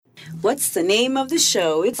What's the name of the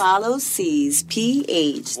show? It follows C's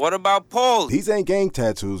PH. What about Paul? These ain't gang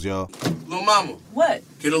tattoos, y'all. Little mama. What?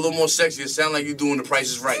 Get a little more sexy. It sound like you're doing The Price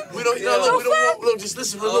is Right. We don't want, just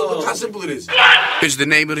listen. Look how simple it is. It's the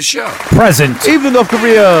name of the show. Present. Evening, North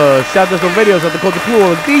Korea. Shout out to Radio, shout out to Culture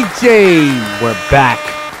Cool DJ. We're back.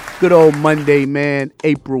 Good old Monday, man.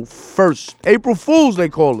 April 1st. April Fools, they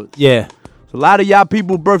call it. Yeah. It's a lot of y'all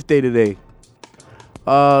people birthday today.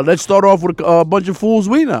 Let's start off with a bunch of fools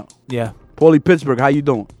we know. Yeah. Paulie Pittsburgh, how you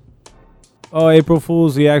doing? Oh, April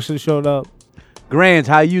Fools, he actually showed up. Grands,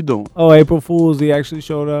 how you doing? Oh, April Fools, he actually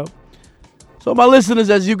showed up. So my listeners,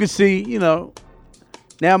 as you can see,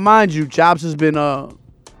 now mind you, Chops has been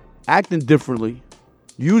acting differently.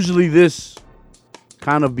 Usually this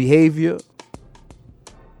kind of behavior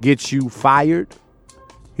gets you fired.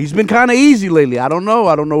 He's been kind of easy lately. I don't know.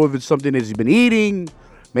 I don't know if it's something that he's been eating.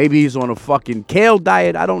 Maybe he's on a fucking kale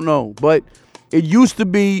diet. I don't know. But it used to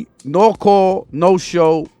be no call, no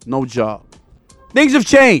show, no job. Things have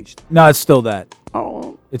changed. No, it's still that.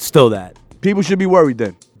 Oh, It's still that. people should be worried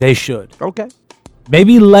then. They should. Okay.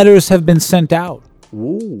 Maybe letters have been sent out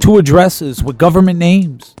Ooh. to addresses with government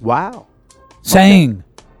names Wow. saying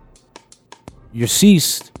you're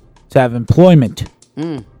ceased to have employment.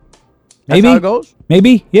 That's Maybe. how it goes?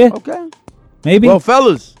 Maybe. Yeah. Okay. Maybe. Well,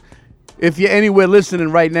 fellas, if you're anywhere listening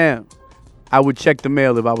right now, I would check the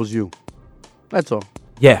mail if I was you. That's all.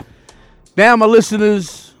 yeah. Now, my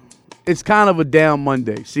listeners, it's kind of a down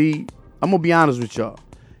Monday. See, I'm going to be honest with y'all.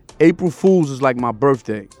 April Fools is like my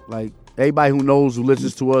birthday. Like, everybody who knows, who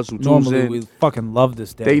listens to us, who tunes Normally in, we fucking love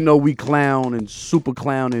this day. they know we clown and super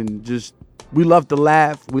clown and just, we love to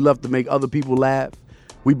laugh. We love to make other people laugh.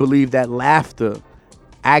 We believe that laughter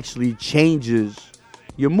actually changes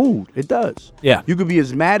your mood. It does. Yeah. You could be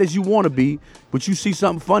as mad as you want to be, but you see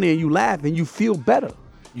something funny and you laugh and you feel better.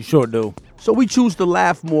 You sure do. So we choose to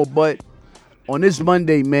laugh more, but on this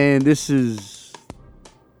Monday, man, it's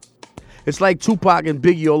like Tupac and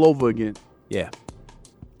Biggie all over again. Yeah.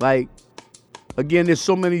 Like, again, there's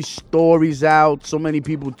so many stories out, so many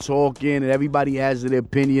people talking, and everybody has their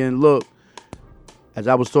opinion. Look, as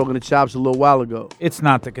I was talking to Chops a little while ago, It's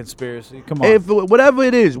not the conspiracy. Come on. if whatever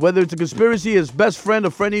it is, whether it's a conspiracy, his best friend,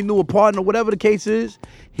 a friend he knew, a partner, whatever the case is,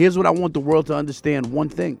 here's what I want the world to understand. One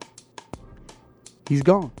thing. He's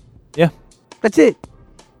gone. yeah. That's it.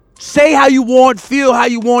 Say how you want, feel how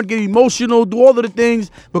you want, get emotional, do all of the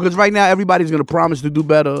things, because right now everybody's going to promise to do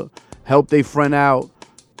better, help their friend out,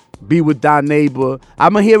 be with thy neighbor.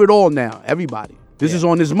 I'm going to hear it all now, everybody. This is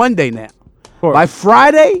on this Monday now. course. By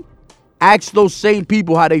Friday, ask those same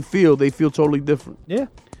people how they feel. They feel totally different. Yeah.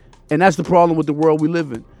 And that's the problem with the world we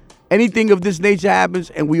live in. Anything of this nature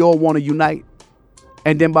happens and we all want to unite.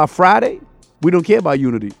 And then by Friday, we don't care about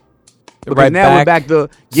unity. Because Right now we're back. back to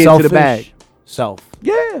get Selfish. to the bag. Self.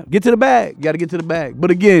 Yeah, get to the bag. You got to get to the bag. But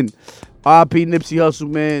again, RP Nipsey Hussle,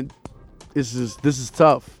 man, this is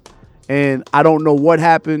tough. And I don't know what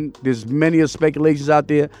happened. There's many speculations out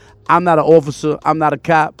there. I'm not an officer. I'm not a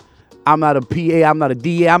cop. I'm not a PA. I'm not a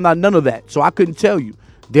DA. I'm not none of that. So I couldn't tell you.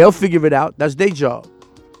 They'll figure it out. That's their job.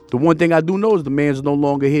 The one thing I do know is the man's no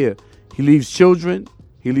longer here. He leaves children.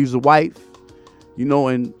 He leaves a wife.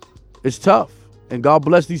 And it's tough. And God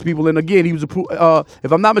bless these people. And again, he was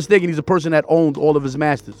if I'm not mistaken, he's a person that owned all of his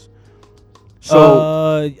masters.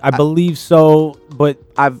 So I believe so, but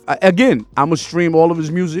I'm gonna stream all of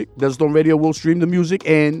his music. Deadstone Radio will stream the music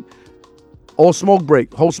and whole smoke break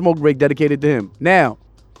dedicated to him. Now,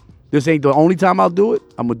 this ain't the only time I'll do it.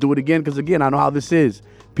 I'm gonna do it again because again, I know how this is.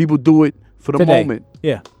 People do it for the today. moment.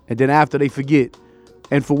 Yeah. And then after they forget.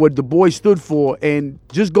 And for what the boy stood for. And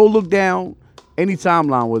just go look down any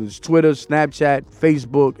timeline, whether it's Twitter, Snapchat,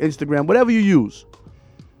 Facebook, Instagram, whatever you use.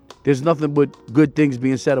 There's nothing but good things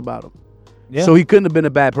being said about him. Yeah. So he couldn't have been a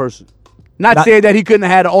bad person. Not saying that he couldn't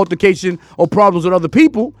have had an altercation or problems with other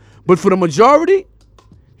people, but for the majority,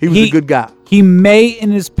 he was a good guy. He may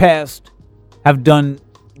in his past have done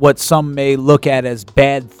what some may look at as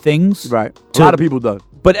bad things. Right. A lot of people do.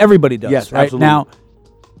 But everybody does. Yes, right? absolutely. Now,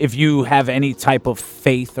 if you have any type of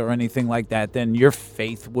faith or anything like that, then your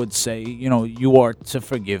faith would say, you are to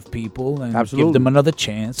forgive people and Absolutely. give them another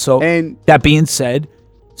chance. So And- that being said,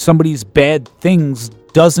 somebody's bad things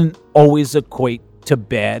doesn't always equate to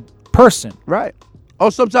bad person. Right.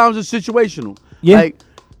 Or sometimes it's situational. Yeah. Like,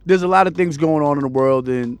 there's a lot of things going on in the world.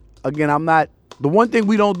 And again, the one thing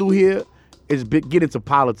we don't do here is get into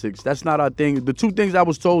politics. That's not our thing. The two things I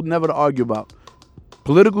was told never to argue about: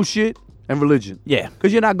 political shit and religion. Yeah.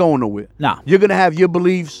 Because you're not going nowhere. Nah. You're going to have your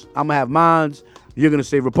beliefs. I'm going to have mine. You're going to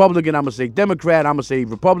say Republican. I'm going to say Democrat. I'm going to say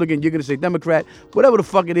Republican. You're going to say Democrat. Whatever the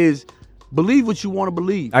fuck it is, believe what you want to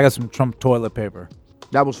believe. I got some Trump toilet paper.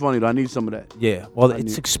 That was funny though. I need some of that. Yeah. Well,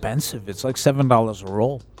 it's expensive. It's like $7 a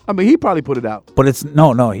roll. I mean, he probably put it out. But it's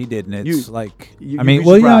no, he didn't. It's you'd be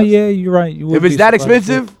surprised. yeah, you're right. You would If it's be that surprised.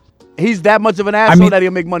 expensive, he's that much of an asshole that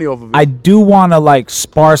he'll make money off of it. I do want to like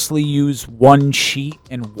sparsely use one sheet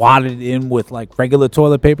and wad it in with like regular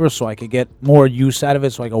toilet paper so I could get more use out of it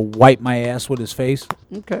so I can wipe my ass with his face.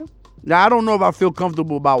 Okay. Now, I don't know if I feel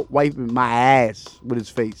comfortable about wiping my ass with his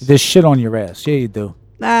face. There's shit on your ass. Yeah, you do.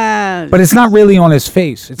 Nah. But it's not really on his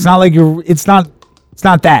face. It's not like it's not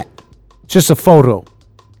that. It's just a photo.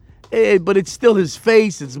 But it's still his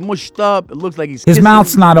face. It's mushed up. It looks like he's His kissing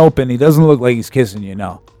mouth's you. not open. He doesn't look like he's kissing you,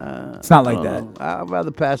 no. It's not like that. I'd rather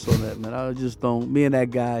pass on that, man. I just don't. Me and that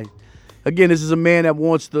guy. Again, this is a man that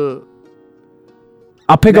wants to.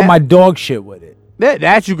 I'll pick up my dog shit with it.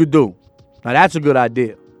 That you could do. Now, that's a good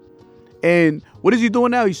idea. And what is he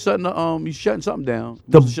doing now? He's shutting something down.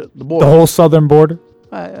 The border. whole southern border.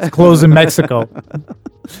 It's closing Mexico.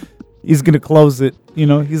 He's going to close it. You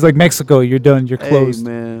know, he's like, Mexico, you're done. You're closed.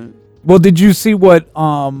 Hey, man. Well, did you see what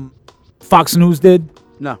Fox News did?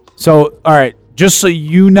 No. So, all right, just so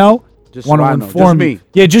you know, Just want so to I know. inform Just you. me.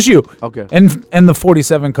 Yeah, just you. Okay. And the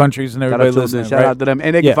 47 countries and everybody listening. Shout out to them.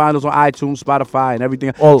 And they can find us on iTunes, Spotify, and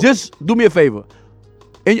everything. Just do me a favor.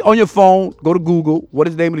 On your phone, go to Google. What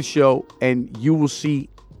is the name of the show? And you will see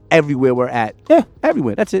everywhere we're at. Yeah.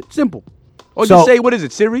 Everywhere. That's it. Simple. Or So- just say, what is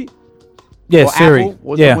it, Siri? Yeah, Or Siri. Apple?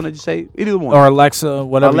 What's Yeah. the one that you say? Either one. Or Alexa,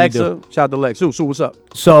 whatever Alexa. you do. Shout out to Lex. Sue, what's up?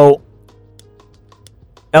 So,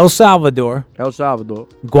 El Salvador, El Salvador,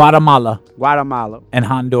 Guatemala, Guatemala, and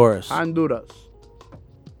Honduras Honduras.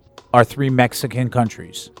 are 3 Mexican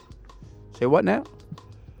countries. Say what now?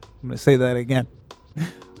 I'm going to say that again.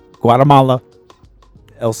 Guatemala,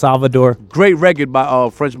 El Salvador, Great record by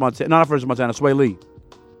French Montana. Not French Montana, Sway Lee.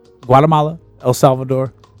 Guatemala, El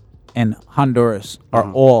Salvador, and Honduras are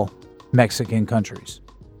all Mexican countries.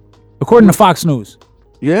 According to Fox News.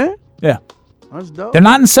 Yeah? Yeah. That's dope. They're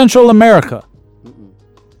not in Central America.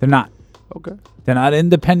 They're not. Okay. They're not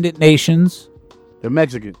independent nations. They're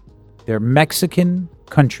Mexican. They're Mexican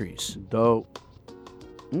countries. Dope.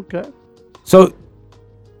 Okay. So,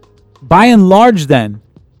 by and large, then,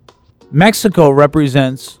 Mexico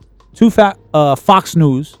represents, to Fox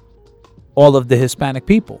News, all of the Hispanic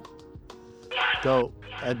people. Dope.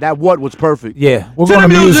 That what was perfect. Yeah, we're To going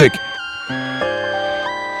the to music.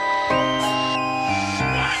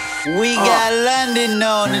 We got London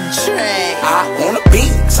on the track. I wanna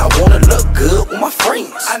beans, I wanna look good with my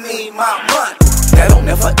friends. I need my money, that don't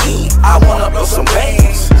never end. I wanna blow some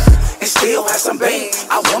bands, and still have some bands.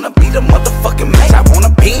 I wanna be the motherfucking man. I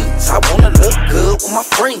wanna beans, I wanna look good with my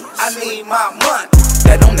friends. I need my money,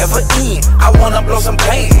 that don't never end. I wanna blow some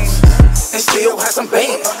bands, and still have some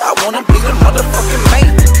bands. I wanna be the motherfucking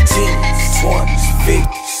man. 10s, 20s,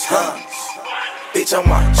 50s, 100s. Bitch, I'm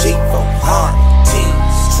my cheek for 100.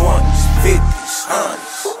 10s, 20s, 50s,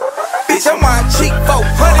 100s. Bitch, I'm my cheek for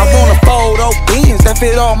 100. I wanna fold those beans that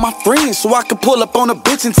fit all my friends, so I can pull up on a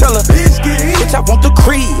bitch and tell her, bitch, I want the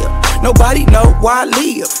crib. Nobody know where I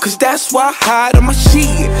live, cause that's why I hide on my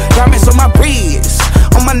shit. Diamonds on my wrist,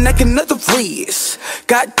 on my neck another wrist.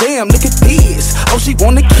 Goddamn, look at this. Oh, she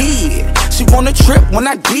want a kid, she want a trip when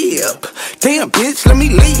I dip. Damn, bitch, let me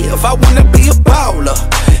live. I wanna be a baller.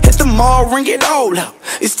 Hit the mall, ring it all up.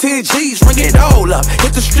 It's 10 G's, ring it all up.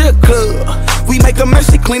 Hit the strip club, we make a mess,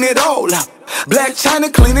 clean it all up. Black China,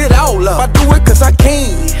 clean it all up. I do it cause I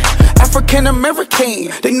can. African American,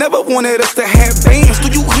 they never wanted us to have bands. Do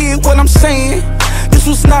you hear what I'm saying? This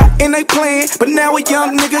was not in they plan, but now a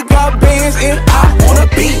young nigga got bands. And I wanna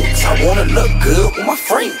beans, I wanna look good with my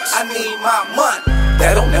friends. I need my money,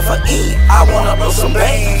 that don't never end. I wanna blow some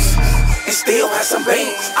bands, and still have some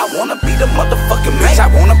bands. I wanna be the motherfucking man. I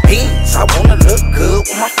wanna beans, I wanna look good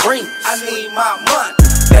with my friends. I need my money,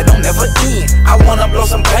 that don't never end. I wanna blow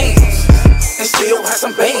some bands, and still have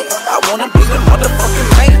some bands. I wanna be the motherfucking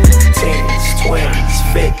man. 10s, 20s,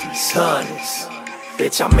 50s, 100s.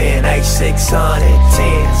 Bitch, I'm in A600.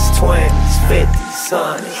 10s, 20s, 50s,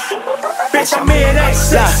 100s. Bitch, I'm in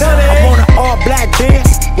A600. I want an all black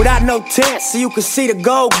Benz without no tent, so you can see the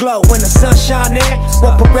gold glow when the sun shine in.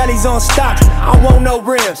 But Pirelli's on stock, I don't want no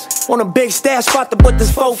rims. Want a big stash spot to put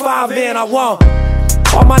this 4-5 in. I want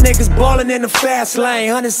all my niggas ballin' in the fast lane.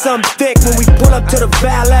 100 something thick when we pull up to the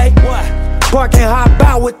valet. Park and hop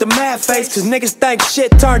out with the mad face, cause niggas think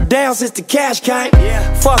shit turned down since the cash came.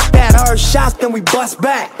 Fuck that, heard shots, then we bust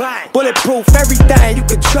back. Bulletproof everything, you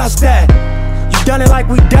can trust that. You done it like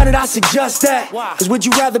we done it, I suggest that. Cause would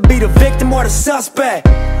you rather be the victim or the suspect?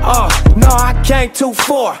 No, I came too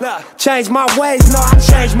far. Change my ways, no, I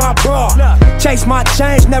changed my bra. Chase my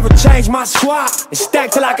change, never change my squad. And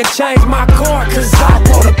stack till I can change my car. Cause I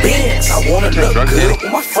want a Benz, I wanna look good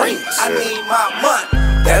with my friends. I need my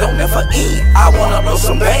money, that don't never end. I wanna blow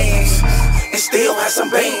some bands and still have some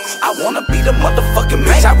bands. I wanna be the motherfucking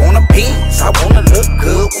man. I want a Benz, I wanna look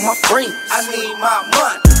good with my friends. I need my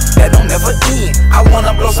money, that don't never end. I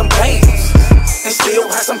wanna blow some bands and still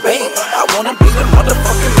have some bands. I wanna be the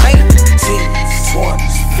motherfucking man. 10s,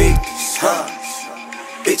 20s, 50s, 100s.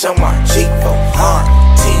 Bitch, I'm my cheek for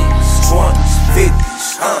 10s, 20s,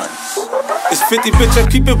 50s, 100s. It's 50, bitch,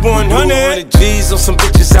 I keep it 100 G's on some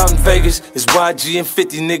bitches out in Vegas. It's YG and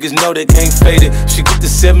 50 niggas know they can't fade it. She get the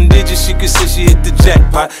 7 digits, she can say she hit the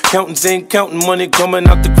jackpot. Counting ain't counting money coming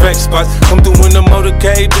out the crack spots. Come through in the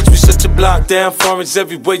motorcade, bitch, we such a block down. Foreigns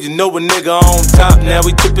everywhere, you know a nigga on top. Now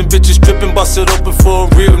we tipping bitches, tripping, bust it open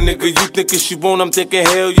for a real nigga. You thinking she won't, I'm thinking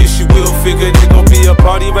hell yeah, she will. Figure they gon' be a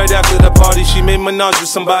party right after the party. She made menage with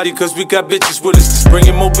somebody, cause we got bitches with us. Just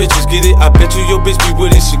bringing more bitches, get it? I bet you your bitch be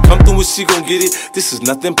with it. She come through and she gon' get it. This is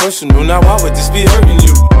nothing personal, now why would this be hurting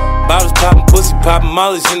you? Bottles poppin', pussy poppin',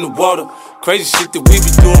 mollies in the water. Crazy shit that we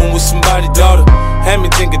be doing with somebody's daughter. Had me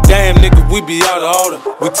thinking, damn nigga, we be out of order.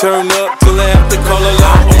 We turn up till they have to call a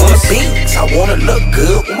lot. I want a Benz, I wanna look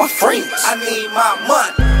good with my friends. I need my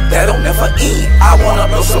money, that don't never end. I wanna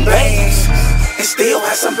blow some bands and still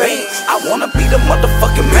have some bands. I wanna be the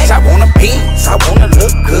motherfucking man. I want a Benz, I wanna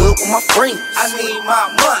look good with my friends. I need my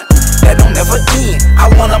money, that don't never end. I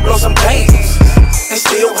wanna blow some bands and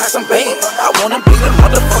still have some bands. I wanna be the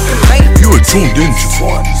motherfucking man. You are tuned into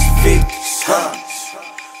 20s, 50s, 100s.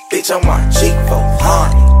 Bitch, I'm my cheek for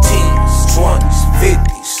 10s, 20s,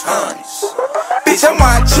 50s, 100s. Bitch, I'm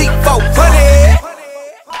my cheek for 100.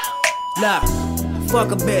 Nah,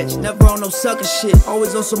 fuck a bitch, never on no sucker shit.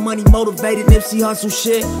 Always on some money motivated Nipsey Hustle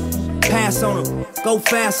shit. Pass on him, go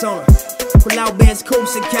fast on him. Pull out Benz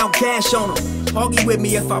coupes and count cash on him. Argue with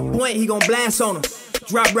me, if I point, he gon' blast on him.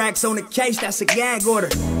 Drop racks on the case, that's a gag order.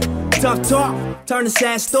 Tough talk, turn to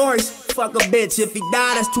sad stories. Fuck a bitch, if he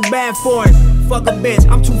die, that's too bad for him. Fuck a bitch,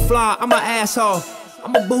 I'm too fly, I'm an asshole.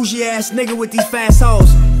 I'm a bougie ass nigga with these fast hoes.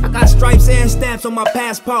 I got stripes and stamps on my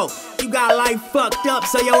passport. You got life fucked up,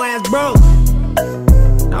 so your ass broke.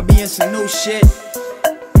 I be in some new shit,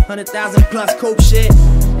 100,000 plus coupe shit.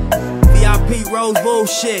 VIP Rose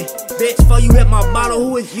bullshit. Bitch, before you hit my bottle,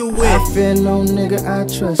 who is you with? I fear no nigga, I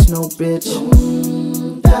trust no bitch.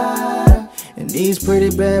 And these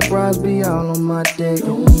pretty bad bras be all on my dick.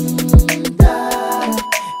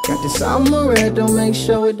 Got this summer red, don't make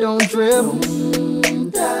sure it don't drip.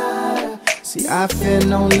 See, I fear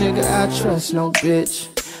no nigga, I trust no bitch.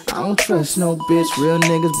 I don't trust no bitch, real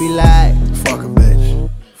niggas be like, fuck a bitch,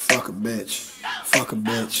 fuck a bitch, fuck a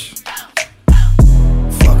bitch.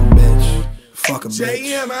 Fuck a bitch, fuck a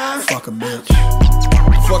bitch, fuck a bitch.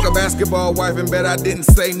 Fuck a basketball wife and bet I didn't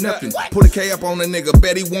say nothing. Put a K up on a nigga,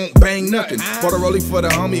 bet he won't bang nothing. Bought a rollie for the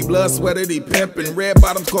homie, blood sweated, he pimpin'. Red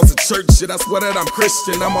bottoms cause a church shit, I swear that I'm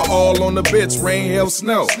Christian. I'm a all on the bitch, rain, hell,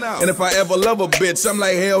 snow. And if I ever love a bitch, I'm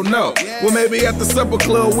like hell no. Well maybe at the supper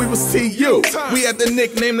club we will see you. We had the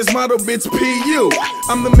nickname this model bitch PU.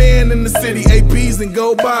 I'm the man in the city, APs and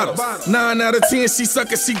gold bottles. 9 out of 10 she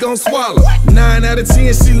suck it, she gon' swallow. 9 out of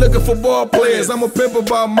 10 she looking for ball players. I'm a pimp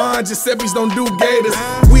about mine, Giuseppe's don't do gators.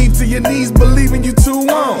 Weave to your knees, believing you too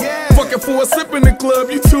on. Fucking for a sip in the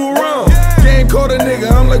club, you too wrong. Game caught a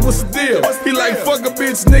nigga, I'm like, what's the deal? He like, fuck a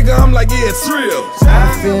bitch, nigga, I'm like, yeah, it's real.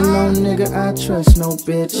 I fear no nigga, I trust no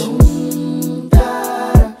bitch.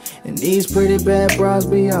 And these pretty bad bras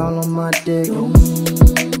be all on my dick.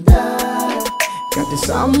 Got this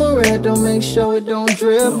summer red, don't make sure it don't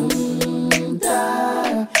drip.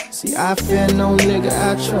 See, I fear no nigga,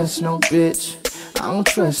 I trust no bitch. I don't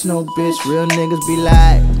trust no bitch, real niggas be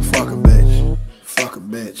like, fuck a bitch, fuck a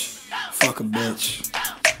bitch, fuck a bitch.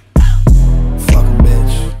 Fuck a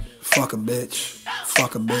bitch, fuck a bitch,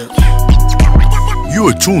 fuck a bitch. You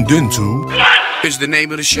are tuned into is the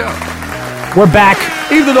name of the show. We're back.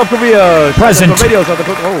 Even though Korea present.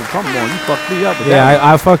 Oh, come on, you fucked me up. Yeah,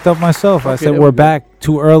 I fucked up myself. I said we're back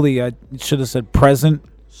too early. I should have said present.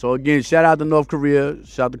 So again, shout out to North Korea,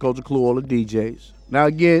 shout out to Culture Clue, all the DJs. Now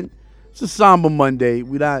again, it's a somber Monday.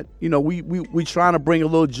 We not, we trying to bring a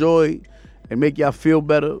little joy and make y'all feel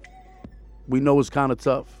better. We know it's kind of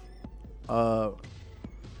tough.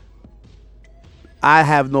 I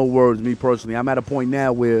have no words, me personally. I'm at a point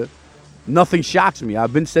now where nothing shocks me.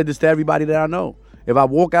 I've been said this to everybody that I know. If I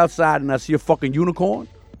walk outside and I see a fucking unicorn,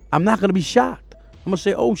 I'm not gonna be shocked. I'm gonna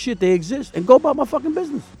say, oh shit, they exist, and go about my fucking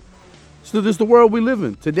business. So this is the world we live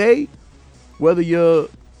in. Today, whether you're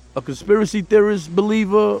a conspiracy theorist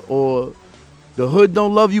believer or the hood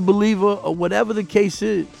don't love you believer or whatever the case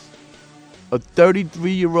is, a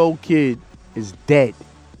 33-year-old kid is dead.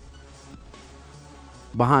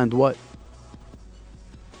 Behind what?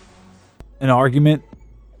 An argument,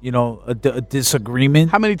 a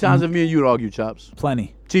disagreement. How many times have me and you argued, Chops?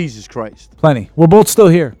 Plenty. Jesus Christ. Plenty. We're both still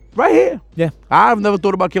here. Right here. Yeah. I've never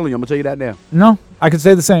thought about killing you. I'm going to tell you that now. No, I could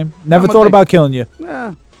say the same. Never thought about killing you.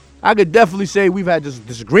 Nah. I could definitely say we've had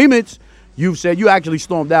disagreements. You've said you actually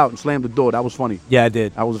stormed out and slammed the door. That was funny. Yeah, I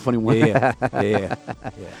did. That was a funny one. Yeah. You know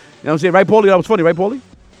what I'm saying? Right, Paulie? That was funny, right, Paulie?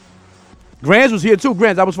 Grands was here too.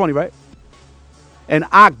 Grands, that was funny, right? And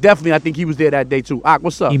Ak, definitely, I think he was there that day too. Ak,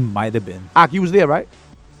 what's up? He might have been. Ak, you was there, right?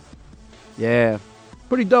 Yeah.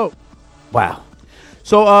 Pretty dope. Wow.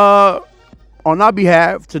 So, on our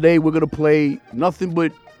behalf, today we're going to play nothing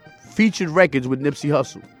but featured records with Nipsey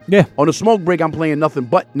Hussle. Yeah. On the smoke break, I'm playing nothing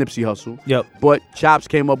but Nipsey Hussle. Yep. But Chops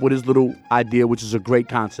came up with his little idea, which is a great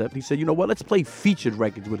concept. He said, you know what, let's play featured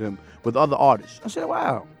records with him, with other artists. I said,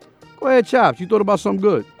 wow. Go ahead, Chops. You thought about something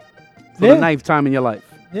good for the 9th time in your life.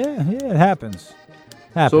 Yeah, it happens.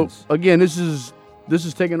 So, again, this is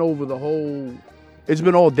taking over the whole, it's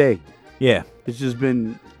been all day. Yeah. It's just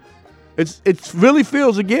been, it really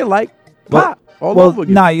feels, again, like pop all over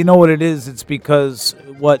again. Nah, you know what it is? It's because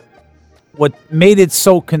what made it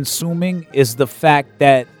so consuming is the fact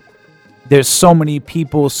that there's so many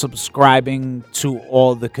people subscribing to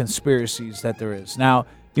all the conspiracies that there is. Now,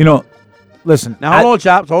 listen. Now, hold on,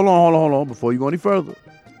 Chops. Hold on. Before you go any further,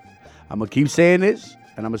 I'm going to keep saying this,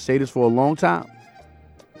 and I'm going to say this for a long time.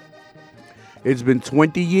 It's been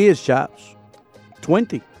 20 years, Chops.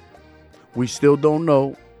 20. We still don't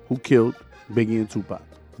know who killed Biggie and Tupac.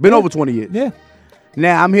 Been over 20 years. Yeah.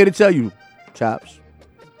 Now, I'm here to tell you, Chops,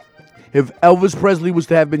 if Elvis Presley was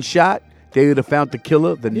to have been shot, they would have found the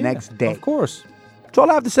killer the next day. Of course. That's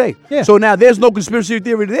all I have to say. Yeah. So now there's no conspiracy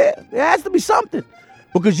theory there. There has to be something.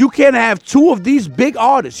 Because you can't have two of these big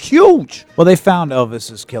artists, huge. Well, they found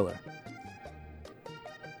Elvis's killer.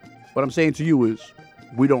 What I'm saying to you is,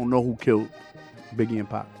 we don't know who killed Biggie and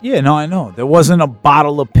Pac. Yeah, no, I know. There wasn't a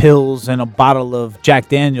bottle of pills and a bottle of Jack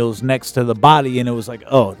Daniels next to the body, and it was like,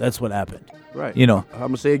 oh, that's what happened. Right. I'm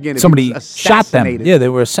going to say again, somebody shot them. Yeah, they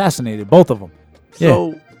were assassinated, both of them.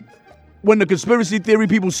 So when the conspiracy theory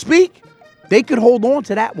people speak, they could hold on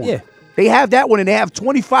to that one. Yeah. They have that one, and they have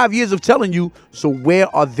 25 years of telling you, so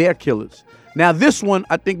where are their killers? Now, this one,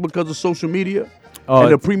 I think because of social media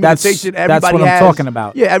and the premeditation, everybody that's what has, I'm talking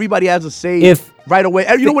about. Yeah, everybody has a say right away.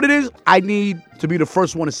 You know what it is? I need to be the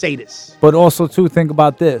first one to say this. But also, too, think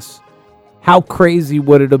about this. How crazy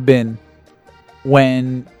would it have been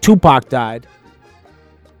when Tupac died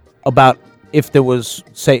if there was,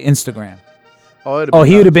 say, Instagram? He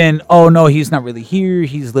would have been, oh, no, he's not really here.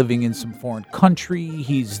 He's living in some foreign country.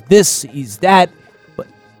 He's this, he's that. But,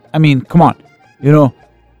 I mean, come on.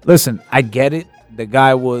 Listen, I get it. The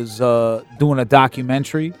guy was doing a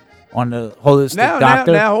documentary on the holistic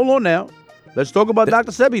doctor. Now, hold on now. Let's talk about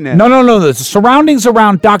Dr. Sebi now. No. The surroundings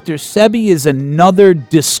around Dr. Sebi is another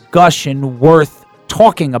discussion worth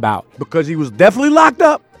talking about. Because he was definitely locked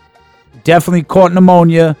up. Definitely caught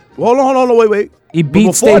pneumonia. Hold on, wait. He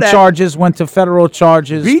beat state charges, went to federal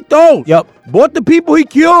charges. Beat those. Yep. Bought the people he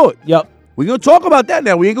cured. Yep. We're going to talk about that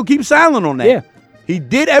now. We ain't going to keep silent on that. Yeah. He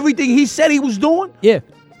did everything he said he was doing. Yeah.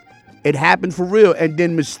 It happened for real. And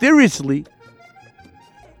then mysteriously,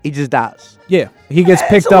 he just dies. Yeah. He gets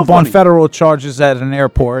picked up on federal charges at an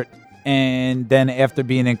airport. And then after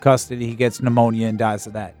being in custody, he gets pneumonia and dies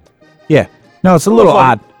of that. Yeah. No, it's a little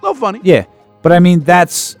odd. A little funny. Yeah. But I mean,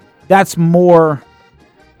 that's more.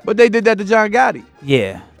 But they did that to John Gotti.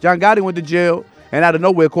 Yeah. John Gotti went to jail and out of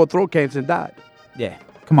nowhere caught throat cancer and died. Yeah.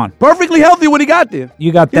 Come on. Perfectly healthy when he got there.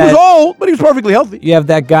 You got He that. was old, but he was perfectly healthy. You have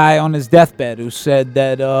that guy on his deathbed who said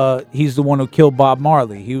that he's the one who killed Bob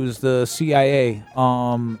Marley. He was the CIA,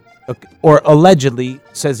 or allegedly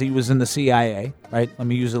says he was in the CIA, right? Let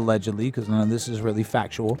me use allegedly because none of this is really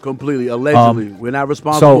factual. Completely. Allegedly. We're not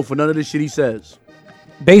responsible for none of this shit he says.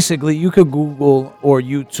 Basically, you could Google or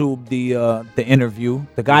YouTube the interview.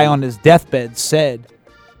 The guy on his deathbed said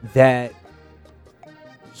that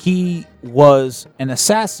he was an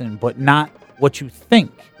assassin, but not what you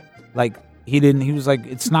think. Like, he was like,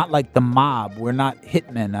 it's not like the mob. We're not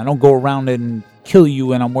hitmen. I don't go around and kill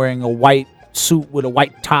you and I'm wearing a white suit with a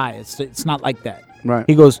white tie. It's not like that. Right.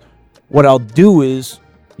 He goes, what I'll do is,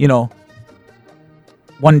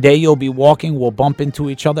 one day you'll be walking, we'll bump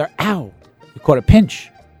into each other. Ow, you caught a pinch.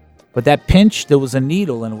 But that pinch, there was a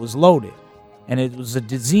needle and it was loaded. And it was a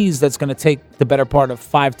disease that's going to take the better part of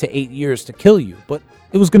 5 to 8 years to kill you. But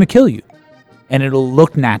it was going to kill you. And it'll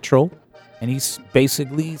look natural. And he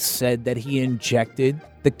basically said that he injected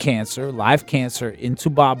the cancer, live cancer, into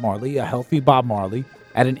Bob Marley, a healthy Bob Marley,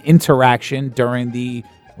 at an interaction during the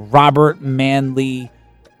Robert Manley,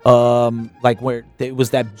 like where it was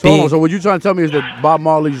that big. So what you're trying to tell me is that Bob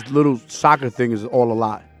Marley's little soccer thing is all a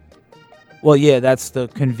lie? Well, yeah, that's the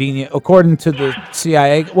convenient, according to the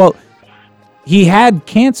CIA. Well, he had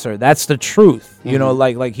cancer. That's the truth. You know,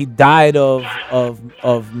 like he died of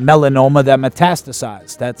melanoma that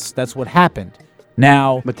metastasized. That's what happened.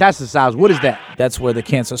 Now, metastasized. What is that? That's where the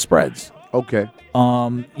cancer spreads. Okay.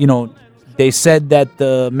 You know, they said that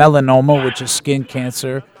the melanoma, which is skin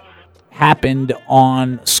cancer, happened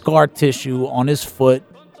on scar tissue on his foot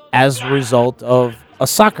as a result of a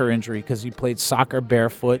soccer injury, because he played soccer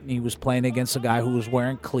barefoot and he was playing against a guy who was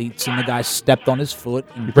wearing cleats, and the guy stepped on his foot.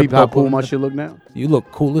 And you peep how cool my shit look now? You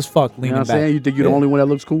look cool as fuck leaning you know what I'm back. saying? You think you're the only one that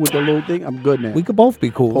looks cool with that little thing? I'm good now. We could both be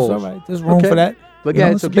cool. It's all right. There's room for that. Look You know,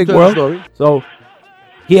 at it. it's So a keep big telling world. the story. So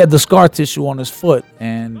he had the scar tissue on his foot,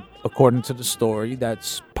 and according to the story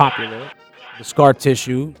that's popular, the scar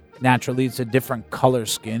tissue, naturally, it's a different color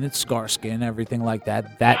skin. It's scar skin, everything like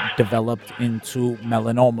that. That developed into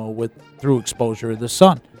melanoma through exposure to the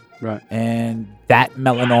sun. Right. And that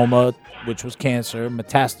melanoma, which was cancer,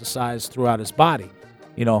 metastasized throughout his body.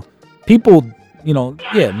 You know, people, you know,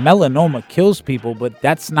 yeah, melanoma kills people, but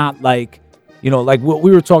that's not like, you know, like what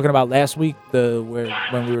we were talking about last week,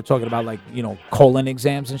 when we were talking about, like, you know, colon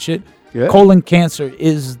exams and shit. Yeah. Colon cancer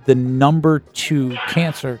is the number 2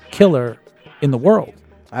 cancer killer in the world.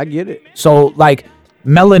 I get it. So, like,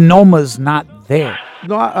 melanoma's not there.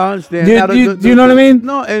 No, I understand. Do Now, you know what I mean?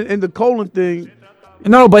 No, and the colon thing.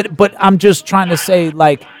 No, but I'm just trying to say,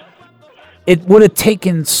 like, it would have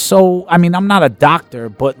taken so. I mean, I'm not a doctor,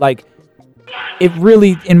 but, like, it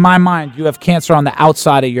really, in my mind, you have cancer on the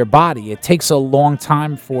outside of your body. It takes a long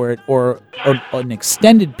time for it, or an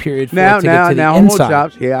extended period for it to get to the inside.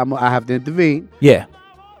 Chops. Yeah, I have to intervene. Yeah.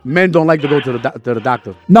 Men don't like to go to the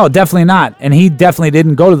doctor. No, definitely not. And he definitely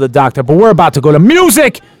didn't go to the doctor. But we're about to go to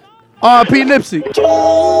music. R.P. Nipsey.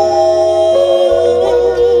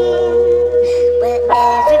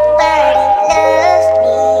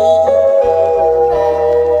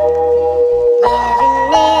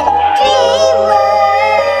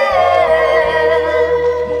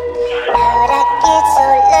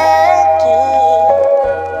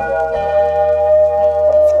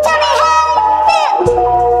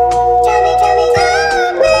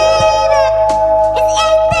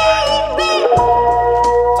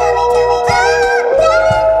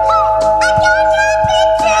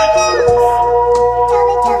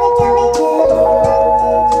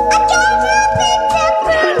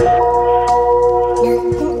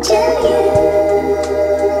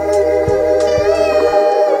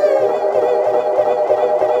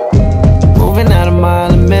 Moving out a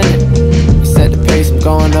mile a minute. Set the pace, I'm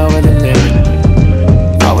going over the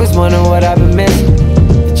limit. Always wonder what I've been missing.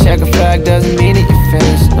 The checker flag doesn't mean that you're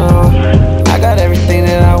finished. No, I got everything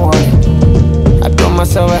that I want. I built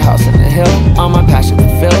myself a house in the hill. All my passion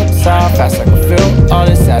fulfilled. Saw how fast I can feel. All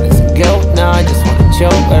this sadness and guilt. Now I just wanna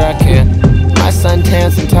chill, but I can't. My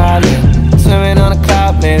suntans in Thailand. Swimming on a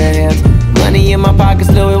cloud made of hands. Money in my pockets,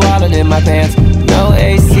 Louis Wallet in my pants. No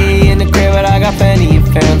AC in the crib, but I got plenty of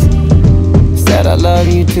fans. Said I love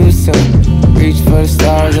you too soon. Reach for the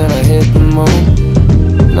stars and I hit the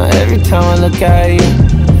moon. Now every time I look at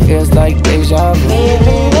you, feels like deja vu. Living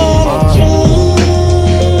in a dream.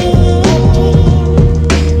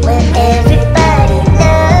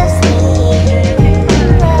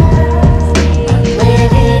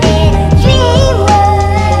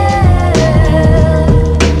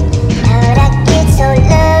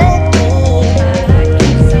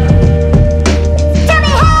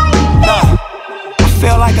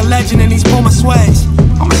 In these boomer sways,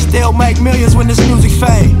 I'ma still make millions when this music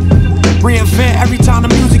fade. Reinvent every time the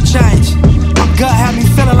music change. My gut had me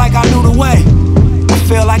feeling like I knew the way. I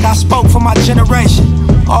feel like I spoke for my generation.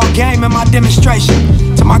 All game in my demonstration.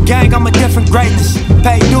 To my gang, I'm a different greatness.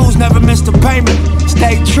 Pay dues, never missed a payment.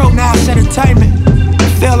 Stay true, now it's entertainment.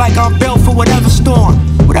 Feel like I'm built for whatever storm.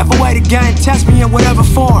 Whatever way the game test me in whatever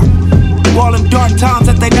form. All them dark times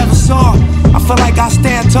that they never saw. I feel like I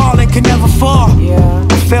stand tall and can never fall.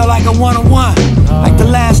 I feel like a one-on-one. Like the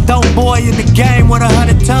last dope boy in the game with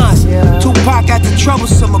 100 tons. Tupac at the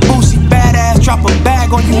troublesome. A Boosie badass. Drop a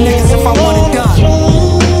bag on you niggas if I want it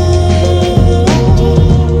done.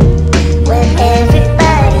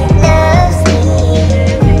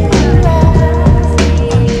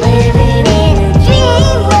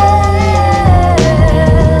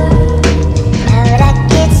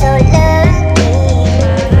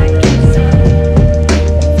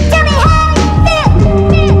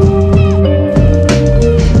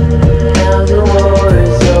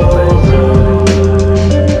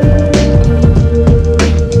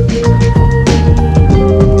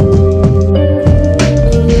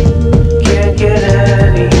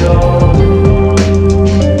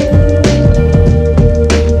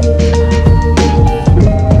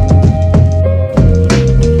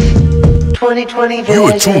 You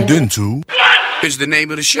are tuned into. Is the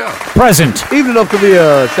name of the show. Present. Evening of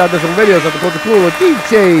Korea. Shout out to some radio. Shout out to Culture Cool.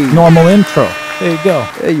 DJ. Normal intro. There you go.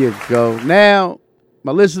 There you go. Now,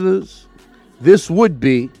 my listeners, this would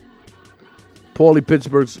be Paulie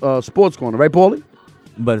Pittsburgh's Sports Corner. Right, Paulie?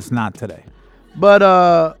 But it's not today. But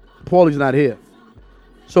Paulie's not here.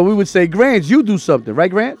 So we would say, Grants, you do something. Right,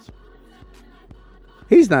 Grants?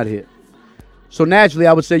 He's not here. So naturally,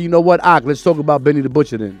 I would say, you know what, Ak, let's talk about Benny the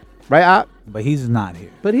Butcher then. Right, Ak? But he's not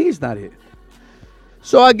here. But he's not here.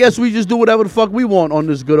 So I guess we just do whatever the fuck we want on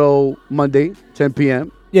this good old Monday, 10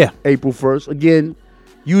 p.m. Yeah. April 1st. Again,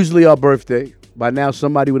 usually our birthday. By now,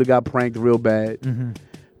 somebody would have got pranked real bad. Mm-hmm.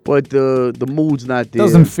 But the mood's not there.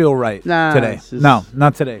 Doesn't feel right today. No,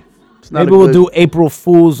 not today. Maybe we'll do April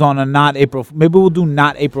Fools on a not April. Maybe we'll do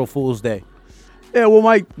not April Fool's Day. Yeah, we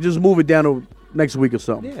might just move it down to next week or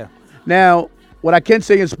something. Yeah. Now, what I can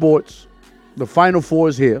say in sports, the Final Four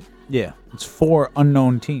is here. Yeah. It's 4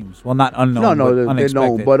 unknown teams. Well, not unknown. No, they're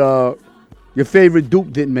known. But your favorite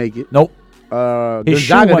Duke didn't make it. Nope.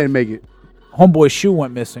 Gonzaga didn't make it. Homeboy's shoe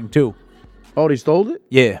went missing too. Oh, they stole it?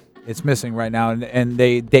 Yeah, it's missing right now, and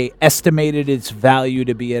they estimated its value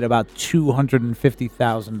to be at about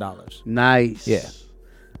 $250,000. Nice. Yeah.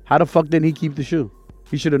 How the fuck didn't he keep the shoe?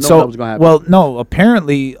 He should have known that was gonna happen. Well, no.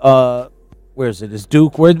 Apparently, where is it? Is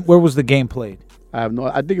Duke? Where was the game played? I have no.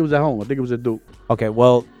 I think it was at home. I think it was at Duke. Okay.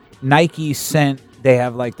 Well, Nike sent. They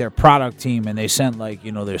have like their product team, and they sent like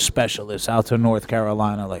their specialists out to North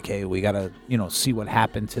Carolina. Like, hey, we gotta see what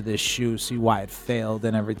happened to this shoe, see why it failed,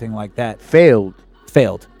 and everything like that. Failed.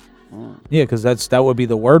 Oh. Yeah, because that would be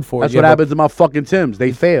the word for it. That's what happens to my fucking Timbs.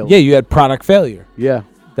 They failed. Yeah, you had product failure. Yeah.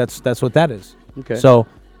 That's what that is. Okay. So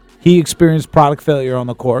he experienced product failure on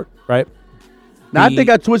the court, right? Now I think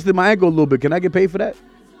I twisted my ankle a little bit. Can I get paid for that?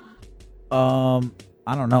 I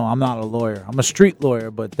don't know. I'm not a lawyer. I'm a street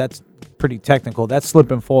lawyer, but that's pretty technical. That's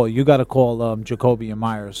slip and fall. You got to call Jacoby and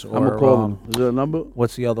Myers. Or, I'm gonna call him. Is there a number?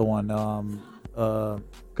 What's the other one?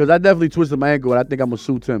 Because I definitely twisted my ankle, and I think I'm gonna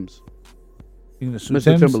sue Timbs. You gonna sue Mr.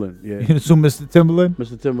 Timbs? Timberland? Yeah. You gonna sue Mr. Timberland?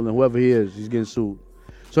 Mr. Timberland, whoever he is, he's getting sued.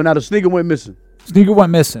 So now the sneaker went missing. Sneaker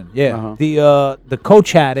went missing. Yeah. Uh-huh. The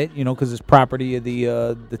coach had it, because it's property of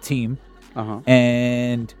the team,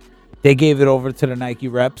 and they gave it over to the Nike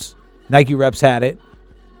reps. Nike reps had it.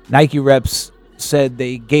 Nike reps said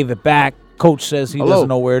they gave it back. Coach says he doesn't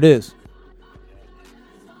know where it is.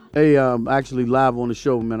 Hey, actually live on the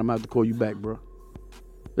show, man. I'm gonna have to call you back, bro.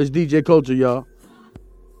 It's DJ Culture, y'all.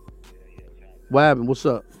 What happened? What's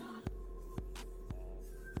up?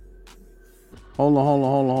 Hold on.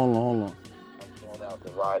 I'm throwing out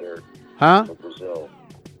the rider for Brazil.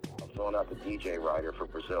 I'm throwing out the DJ rider for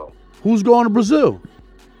Brazil. Who's going to Brazil?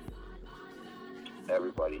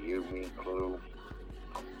 Everybody, you, me, Clue,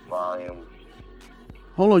 Volume.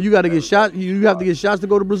 Hold on, you got to get shot. You have to get shots to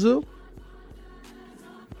go to Brazil?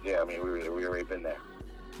 Yeah, I mean we already been there.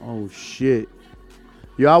 Oh shit.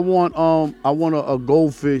 Yeah, I want a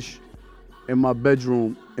goldfish in my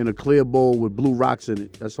bedroom in a clear bowl with blue rocks in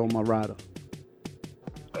it. That's on my rider.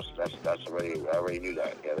 That's already. I already knew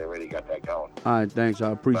that. Yeah, they already got that going. All right, thanks.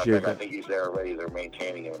 I appreciate that. I think he's there already. They're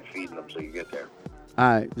maintaining him and feeding him so you get there.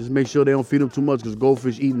 All right, just make sure they don't feed them too much because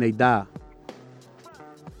goldfish eating, they die.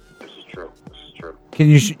 This is true.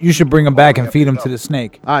 You should bring him back and feed him to the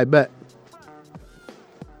snake. All right, bet.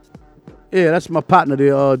 Yeah, that's my partner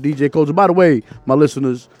there, DJ Culture. By the way, my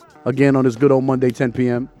listeners, again on this good old Monday, 10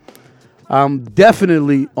 p.m. I'm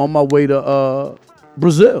definitely on my way to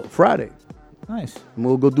Brazil Friday. Nice. And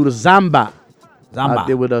we'll go do the Zamba. Out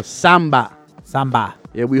there with a Samba.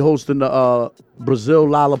 Yeah, we hosting the Brazil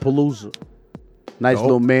Lollapalooza. Nice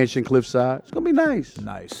little mansion, cliffside. It's going to be nice.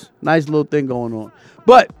 Nice little thing going on.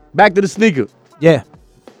 But back to the sneaker. Yeah.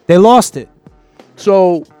 They lost it.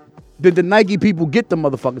 So did the Nike people get the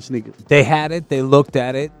motherfucking sneaker? They had it. They looked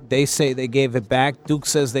at it. They say they gave it back. Duke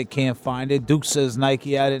says they can't find it. Duke says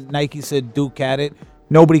Nike had it. Nike said Duke had it.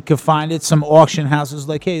 Nobody could find it. Some auction houses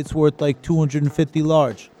like, hey, it's worth like $250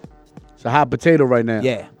 large. It's a hot potato right now.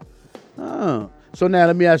 Yeah. Oh. So now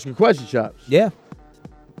let me ask you a question, Chops. Yeah.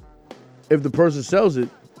 If the person sells it,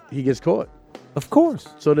 he gets caught. Of course.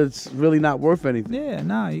 So that's really not worth anything. Yeah,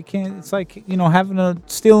 nah, you can't. It's like,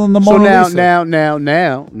 stealing the Mona Lisa. So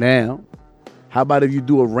now, how about if you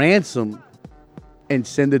do a ransom and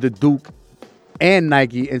send it to Duke and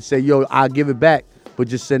Nike and say, yo, I'll give it back, but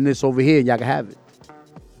just send this over here and y'all can have it.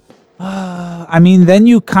 I mean, then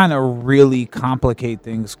you kind of really complicate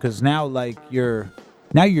things because now, like, you're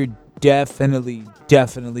definitely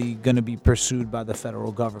going to be pursued by the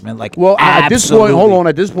federal government. Like, well, absolutely. At this point, hold on.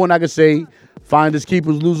 At this point, I could say finders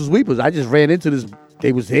keepers, losers weepers. I just ran into this.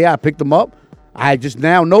 They was here. I picked them up. I just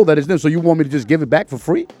now know that it's them. So you want me to just give it back for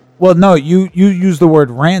free? Well, no, you use the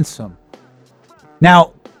word ransom.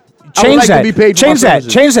 Now, change that. Change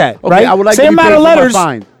that. Okay, right? I would like Same to be amount paid of for my letters.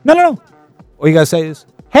 fine. No. All you gotta say is,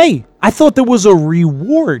 "Hey, I thought there was a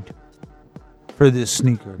reward for this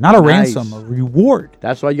sneaker, not a Nice. ransom, a reward."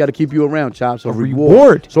 That's why you got to keep you around, Chops. A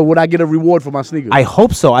reward. So would I get a reward for my sneakers? I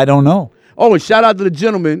hope so. I don't know. Oh, and shout out to the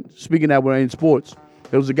gentleman. Speaking that we're in sports,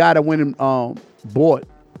 there was a guy that went and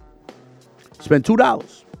spent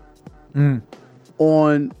 $2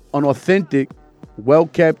 on an authentic, well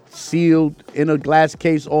kept, sealed in a glass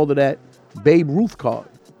case, all of that Babe Ruth card.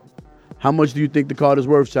 How much do you think the card is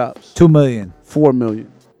worth, Chops? $2 million. $4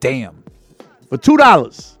 million. Damn. For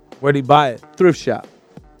 $2. Where'd he buy it? Thrift shop.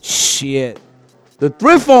 Shit. The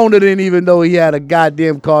thrift owner didn't even know he had a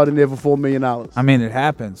goddamn card in there for $4 million. I mean, it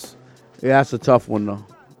happens. Yeah, that's a tough one though.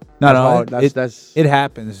 No, That's it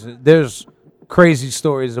happens. There's crazy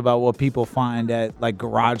stories about what people find at like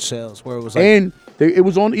garage sales where it was like, and it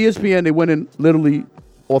was on ESPN. They went and literally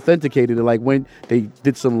authenticated it. Like when they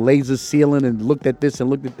did some laser sealing and looked at this and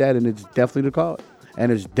looked at that, and it's definitely the card,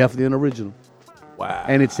 and it's definitely an original. Wow.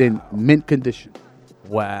 And it's in mint condition.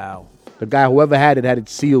 Wow. The guy, whoever had it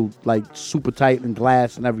sealed like super tight and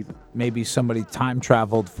glass and everything. Maybe somebody time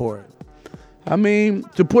traveled for it. I mean,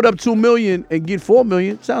 to put up $2 million and get $4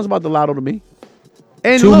 million sounds about the lotto to me.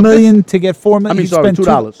 And $2 million to get $4 million. I mean, sorry,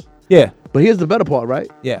 $2. Yeah. But here's the better part, right?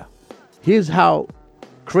 Yeah. Here's how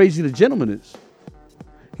crazy the gentleman is.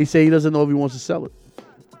 He said he doesn't know if he wants to sell it.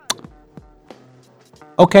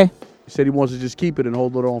 Okay. He said he wants to just keep it and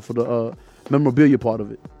hold it on for the memorabilia part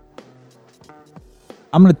of it.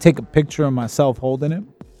 I'm going to take a picture of myself holding it.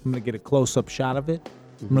 I'm going to get a close-up shot of it.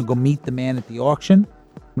 I'm going to go meet the man at the auction.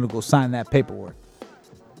 I'm going to go sign that paperwork.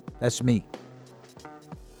 That's me.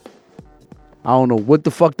 I don't know what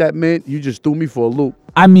the fuck that meant. You just threw me for a loop.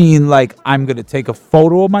 I mean, like, I'm going to take a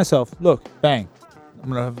photo of myself. Look, bang. I'm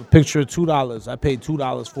going to have a picture of $2. I paid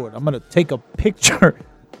 $2 for it. I'm going to take a picture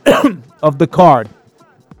of the card.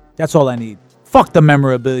 That's all I need. Fuck the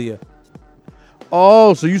memorabilia.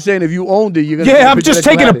 Oh, so you saying if you owned it, you're going to Yeah, I'm just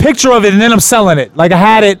taking a picture of it and then I'm selling it. Like I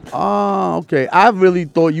had it. Oh, okay. I really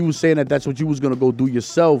thought you were saying that that's what you was going to go do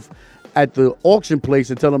yourself at the auction place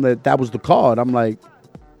and tell them that was the card. I'm like,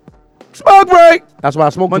 smoke break. That's why I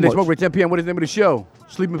smoke Monday, too much. Smoke Break, 10 p.m. What is the name of the show?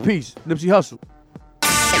 Sleep in peace. Nipsey Hussle. The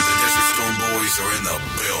Desert Storm Boys are in the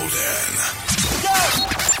building.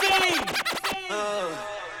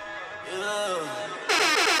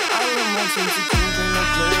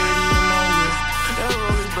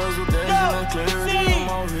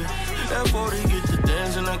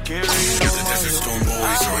 The Desert Storm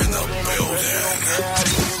Boys are in the building.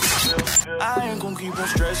 I ain't gon' keep on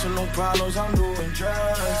stressing, no problems, I'm doing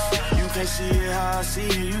drugs. You can't see it how I see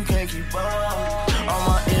it, you can't keep up. All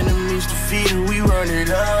my enemies defeated, we run it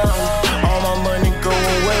up. All my money go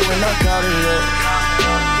away when I count it up.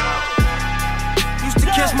 Used to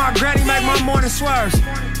kiss my granny, make my morning swerves.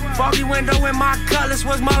 Foggy window in my cutlass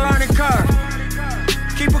was my learning curve.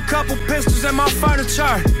 Keep a couple pistols in my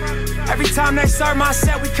furniture. Every time they serve my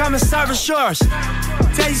set, we come and service yours.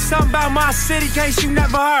 Tell you something about my city, case you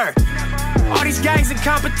never heard. All these gangs in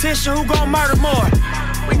competition, who gon' murder more?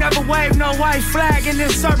 We never wave no white flag in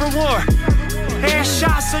this urban war.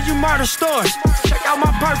 Headshots so you murder stores. Check out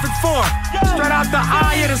my perfect form. Straight out the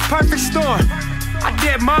eye of this perfect storm. I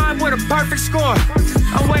did mine with a perfect score.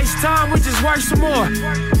 Don't waste time, we just work some more.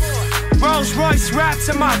 Rolls Royce raps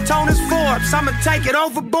and my tone is Forbes. I'ma take it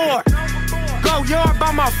overboard. Go yard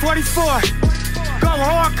by my 44. Go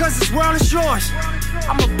hard cause this world is yours.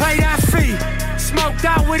 I'ma pay that fee. Smoked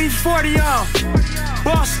out with E40 on.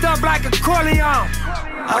 Bossed up like a Corleone.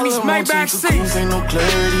 On these Maybach seats. Ain't no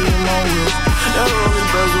clarity in my wheels. That rolling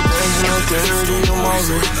bezel bands and no clarity in my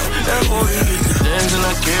wrist. That 40 get the dance and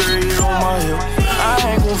I carry it on my hip.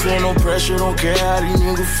 I ain't gon' feel no pressure, don't care how these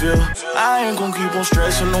niggas feel. I ain't gon' keep on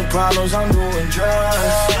stressing, no problems, I'm doing drugs.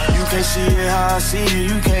 You can't see it how I see it,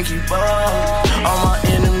 you can't keep up. All my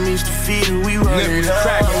enemies defeated, we run it up.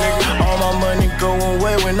 All my money go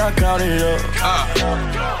away when I count it up.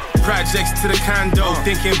 Projects to the condo,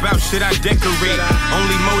 thinking about should I decorate.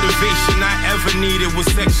 Only motivation I ever needed was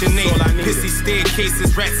Section 8. Pissy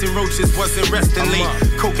staircases, rats and roaches wasn't resting late.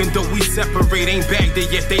 Coke and dope we separate, ain't bagged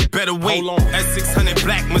it yet, they better wait. S600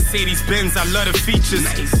 black Mercedes Benz, I love the features.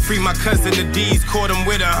 Free my cousin the D's, caught him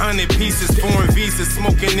with 100 pieces. Foreign visas,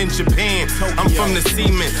 smoking in Japan. I'm from the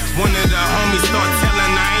cement. One of the homies start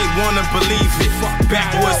telling I ain't wanna believe it.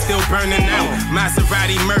 Backwoods still burning out.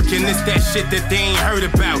 Maserati Merkin, it's that shit that they ain't heard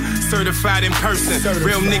about. certified in person.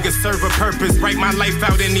 Real niggas serve a purpose. Write my life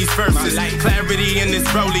out in these verses. Clarity in this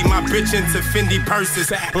rollie. My bitch into Fendi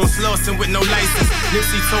purses. On Slauson with no license.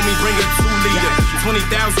 Nipsey told me bring a 2-liter.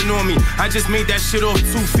 20,000 on me. I just made that shit off 2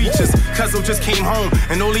 features. Cuzzo just came home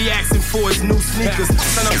and all he asking for is new sneakers.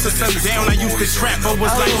 Sun up to sundown. I used to trap, but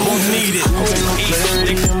was like won't need it.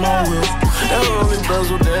 That rolling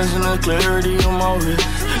bezel dancing and clarity on my wrist.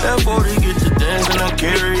 That 40 get the dance and I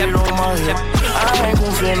carry it on my hip. I ain't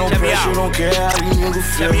gon' feel no pressure, don't care how these niggas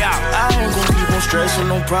feel. I ain't gon' keep on stressing,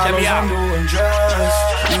 no problems, I'm doing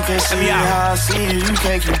just. You can't see how I see it, you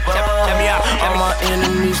can't keep up. All my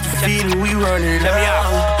enemies defeated, we run it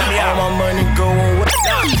out. All my money going way.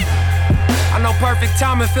 I know perfect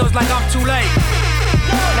timing feels like I'm too late.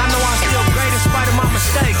 And I know I'm still great in spite of my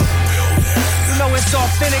mistakes. You know it's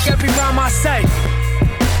authentic every rhyme I say.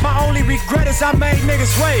 My only regret is I made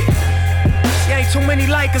niggas wait. See, ain't too many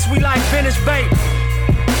like us, we like vintage bait.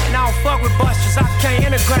 And I don't fuck with busters, I can't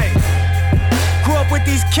integrate. Grew up with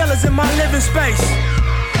these killers in my living space.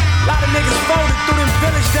 A lot of niggas folded through them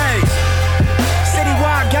village days.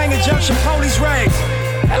 Citywide gang injunction, police raids.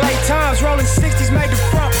 LA Times rolling 60s made the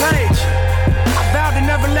front page. I vowed to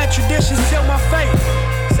never let tradition seal my fate.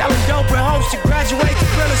 Selling dope with hopes to graduate to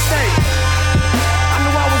real estate. I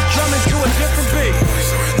knew I was drumming to a different beat.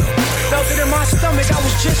 Felt it in my stomach, I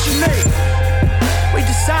was just unique. We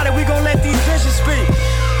decided we gon' let these visions speak.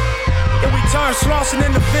 Then we turned Slauson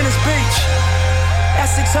into Venice Beach. That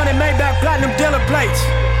 600 Maybach platinum dealer plates.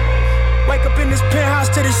 Wake up in this penthouse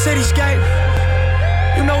to this cityscape.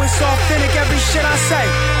 You know it's authentic, every shit I say.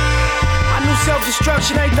 I knew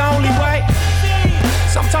self-destruction ain't the only way.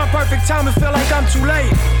 Sometimes perfect timing feel like I'm too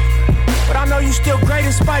late. But I know you still great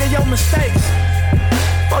in spite of your mistakes.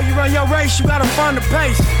 Before you run your race, you gotta find the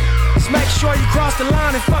pace. Just make sure you cross the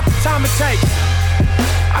line and fuck the time it takes.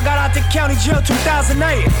 I got out the county jail 2008.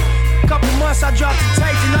 Couple months I dropped the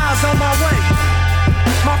tape and I was on my way.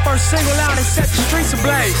 My first single out and set the streets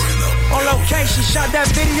ablaze. On location, shot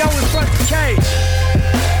that video in front of the cage.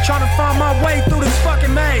 Trying to find my way through this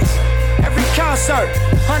fucking maze. Every concert,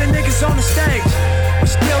 100 niggas on the stage.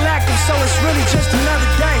 We're still active, so it's really just another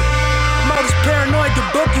day. The motor's paranoid to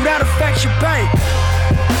book you, that affects your pay.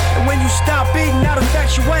 And when you stop eating, that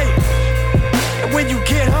affects your weight. And when you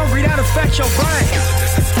get hungry, that affects your brain.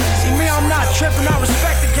 See me, I'm not tripping, I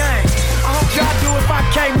respect the game. I hope y'all do. If I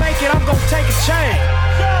can't make it, I'm gon' take a chain.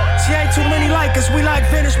 See, ain't too many like us, we like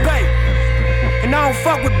vintage bait. And I don't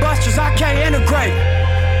fuck with busters, I can't integrate.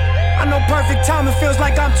 I know perfect timing feels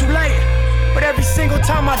like I'm too late. But every single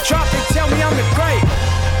time I drop, they tell me I'm the great.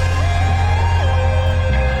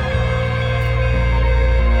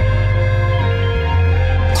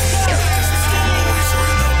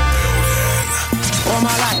 All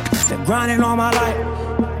my life, been grinding all my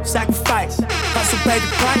life. Sacrifice, hustle pay the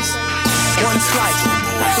price. One slice,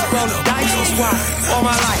 have to roll the dice, that's why. All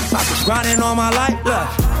my life, I've been grinding all my life.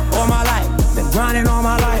 Look, all my life, been grinding all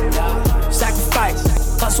my life. Sacrifice,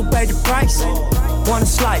 hustle pay the price. One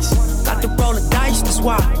slice, got to roll the dice, that's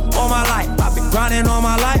why. All my life, I've been grinding all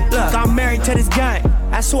my life. Look, I'm married to this gang,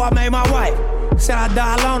 that's who I made my wife. Said I'd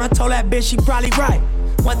die alone, I told that bitch she probably right.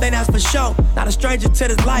 One thing that's for sure, not a stranger to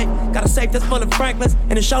this life. Got a safe that's full of Franklins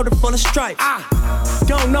and a shoulder full of stripes. I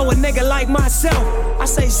don't know a nigga like myself. I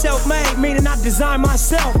say self-made, meaning I design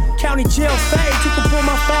myself. County jail fade, you can pull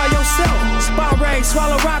my fire yourself. Spot raid,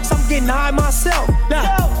 swallow rocks, I'm getting high myself. Nah,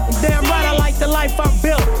 and damn right I like the life I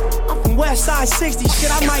built. I'm from West Side 60,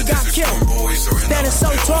 shit I might got killed. Standing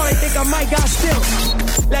so tall, they think I might got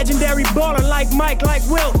still. Legendary baller like Mike, like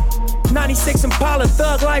Wilt. 96 Impala,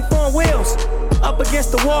 thug life on wheels. Up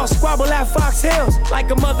against the wall, squabble at Fox Hills. Like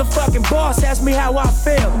a motherfucking boss, ask me how I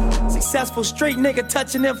feel. Successful street nigga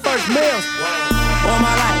touching them first meals. All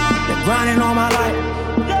my life, been grinding all my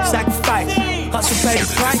life. Sacrifice, hustle pay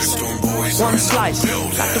the price. One slice,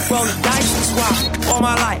 got to roll the dice, that's why. All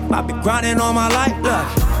my life, I've been grinding all my life.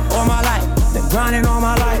 Look, all my life, been grinding all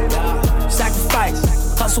my life.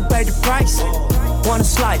 Sacrifice, hustle pay the price. One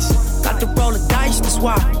slice, got to roll the dice, that's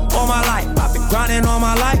why. All my life, I've been grinding all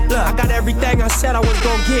my life. Look, I got everything I said I was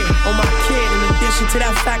gon' get on my kid. In addition to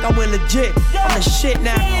that fact, I went legit. I'm the shit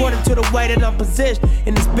now, according to the way that I'm positioned.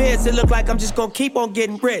 In this biz, it look like I'm just gon' keep on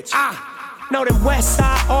getting rich. Know them West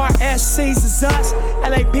Side RSCs is us.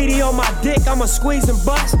 LAPD on my dick, I'ma squeeze and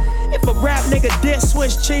bust. If a rap nigga diss,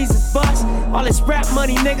 switch cheese and bust. All this rap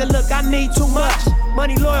money, nigga, look, I need too much.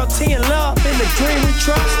 Money, loyalty, and love, in the dream we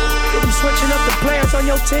trust. You'll be switching up the players on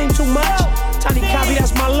your team too much. Tiny copy,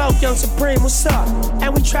 that's my low. Smoke, Young Supreme, what's up?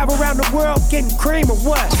 And we travel around the world getting cream or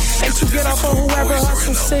what? Ain't you get off on whoever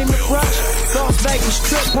hustle, seem to brush? Las Vegas,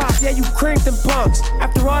 strip pop, yeah, you creamed them punks.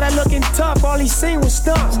 After all that looking tough, all he seen was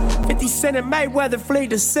stunts. 50 Cent and Mayweather flee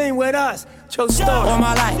the scene with us. True story. All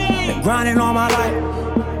my life, been grinding all my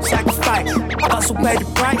life. Sacrifice, hustle pay the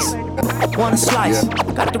price. Want a slice,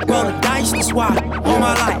 got to roll the dice, that's why. All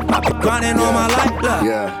my life, I've been grinding all my life. Look.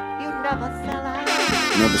 Yeah.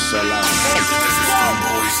 Never sell out.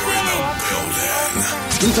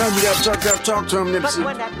 Sometimes you gotta talk to them, Nipsey.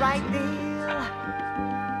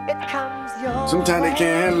 Sometimes they can't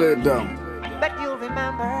handle it though. But you'll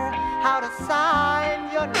remember how to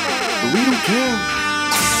sign your name. But we don't care.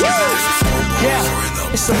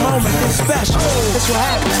 Yeah, it's a moment, it's special. It's what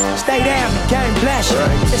happens. Stay down, the game bless you.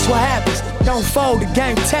 It's what happens. Don't fold, the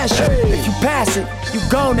game test you. If you pass it, you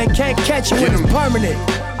gone, they can't catch you when it's permanent.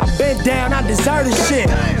 I've been down, I deserve this shit.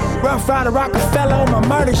 Rough Rider Rockefeller on my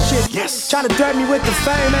murder shit. Yes. Try to threaten me with the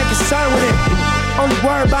fame, ain't concerned with it. Only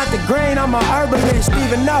worry about the green, I'm an herbalist,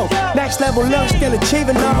 even though next level look, still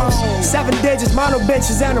achieving those. 7 digits, mono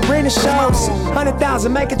bitches and arena shows.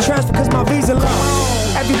 100,000, make a transfer cause my visa low.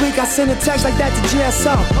 Every week I send a text like that to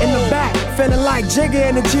GSO. In the back, feeling like Jigga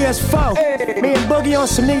in the GS4. Me and Boogie on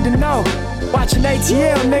some need to know. Watching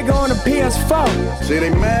ATL, nigga on the PS4. See they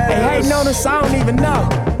mad. They hating on us, I don't even know.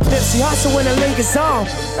 Nipsey hustle when the link is on.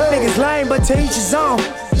 Niggas lame, but to each his own.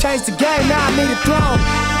 Change the game, now I need a throne.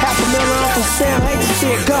 $500,000 off the sale, hate to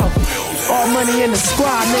see it go. All money in the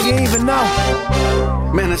squad, nigga even know.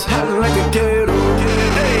 Man, it's hot like a ghetto.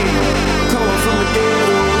 Hey, coming from the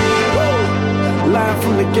ghetto. Live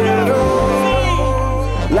from the ghetto.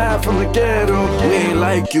 Live from the ghetto. We ain't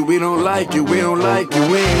like you, we don't like you, we don't like you.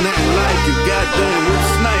 We ain't nothing like you, goddamn, we're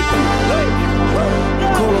sniping.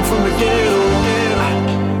 Calling from the ghetto.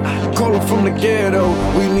 Calling from the ghetto.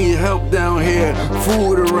 We need help down here,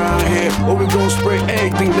 food around here, or we gon' spray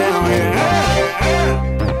everything down here.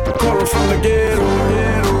 Calling from the ghetto.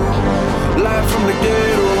 Live from the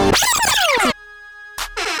ghetto.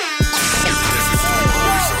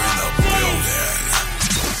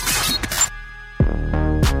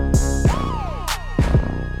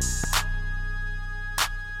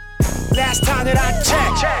 Last time that I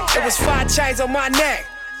checked, it was 5 chains on my neck.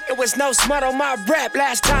 It was no smut on my rap.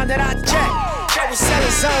 Last time that I checked, I was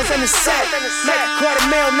selling zones in the set. Make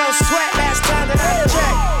 $250,000, no sweat. Last time that I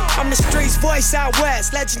checked, I'm the streets voice out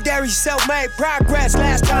west. Legendary self-made progress.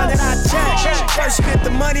 Last time that I checked, first you get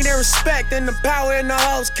the money, then respect, then the power and the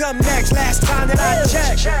hoes come next. Last time that I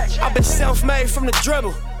checked, I've been self-made from the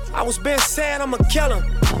dribble. I was been saying I'm a killer.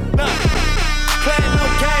 Look. Playing no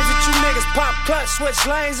games with you niggas, pop clutch, switch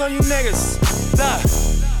lanes on you niggas. Look,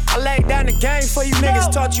 I laid down the game for you niggas,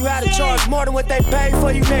 taught you how to charge more than what they pay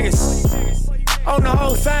for you niggas. Own the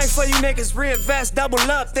whole thing for you niggas, reinvest, double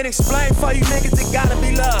up, then explain for you niggas it gotta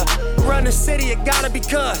be love. Run the city, it gotta be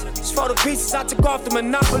cuz. It's for the pieces I took off the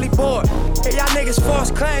Monopoly board. Hey, y'all niggas false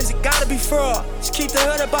claims, it gotta be fraud. Just keep the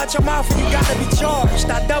hood about your mouth and you gotta be charged.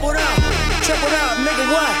 I doubled up, tripled up, nigga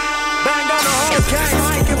what? Banged on the whole game,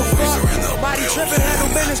 I ain't give a fuck. Body trippin', handle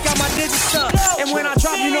business, got my digits up. And when I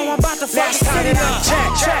drop, you know I'm about to fuck the city up.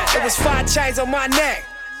 Check, it was 5 chains on my neck.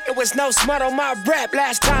 It was no smut on my rap.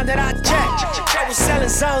 Last time that I checked, I was selling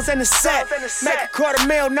zones in the set. Make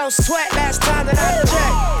 $250,000, no sweat. Last time that I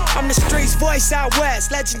checked, I'm the streets voice out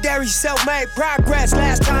west. Legendary self-made progress.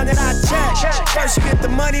 Last time that I checked, first you get the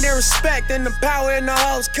money, then respect, then the power and the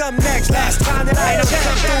hoes come next. Last time that I checked,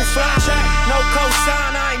 through fly, no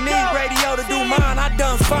cosign. I ain't need radio to do mine. I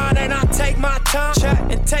done fine and I take my time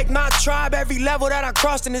and take my tribe. Every level that I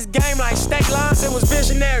crossed in this game, like state lines, it was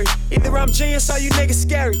visionary. Either I'm genius or you niggas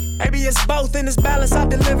scary. Maybe it's both in this balance I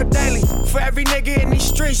deliver daily. For every nigga in these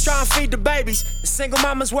streets trying to feed the babies. The single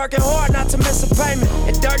mamas working hard not to miss a payment.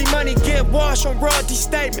 And dirty money get washed on royalty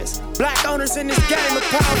statements. Black owners in this game are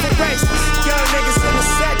powerful racists. Young niggas in the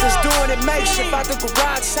set just doing it makeshift. Out the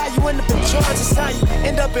garage, it's how you end up in charge. It's how you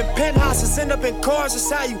end up in penthouses, end up in cars. It's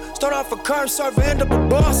how you start off a curb server, end up a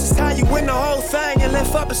boss. It's how you win the whole thing and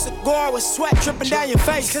lift up a cigar with sweat dripping down your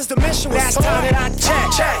face. Cause the mission was last time that I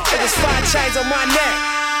checked, it was 5 chains on my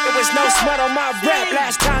neck. It was no smut on my rap.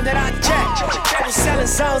 Last time that I checked, I was selling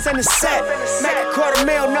zones in the set. Make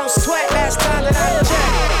 $250,000, no sweat. Last time that I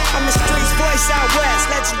checked, I'm the streets voice out west.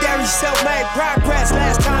 Legendary self-made progress.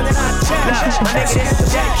 Last time that I checked, nigga, this the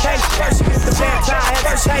dedication. First you get the bad time,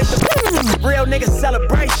 first hate the real nigga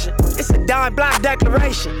celebration. It's a dime block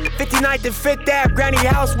declaration. 59th and 5th Ave, granny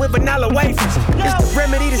house with vanilla wafers. It's the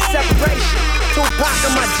remedy to separation. Tupac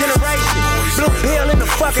of my generation. Blue pill in the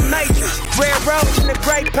fucking matrix. Red roads in the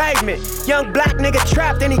great pavement. Young black nigga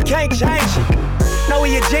trapped and he can't change it. Know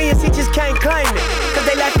he a genius, he just can't claim it. cause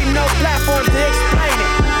they lack no platforms to explain it.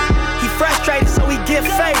 He frustrated, so he get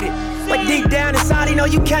faded. But deep down inside, he know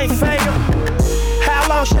you can't fade him. How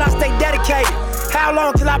long should I stay dedicated? How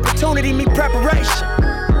long till opportunity meet preparation?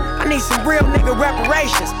 I need some real nigga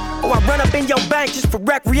reparations, or I run up in your bank just for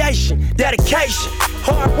recreation. Dedication,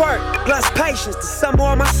 hard work, plus patience. To some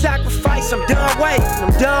more of my sacrifice, I'm done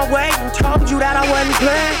waiting. Told you that I wasn't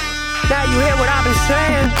playing. Now you hear what I've been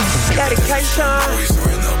saying. Dedication.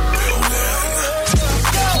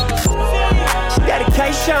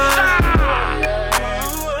 Dedication.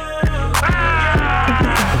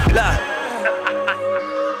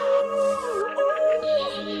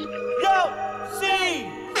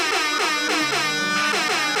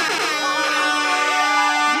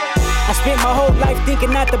 I spent my whole life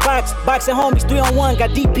thinking out the box. Boxing homies, 3-on-1, got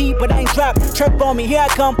DP, but I ain't dropped. Chirp on me, here I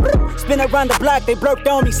come. Spin around the block, they blurked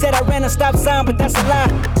on me. Said I ran a stop sign, but that's a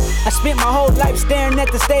lie. I spent my whole life staring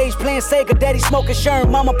at the stage, playing Sega, daddy smoking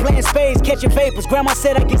Sherm, mama playing spades, catching vapors. Grandma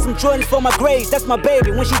said I get some Jordans for my grades, that's my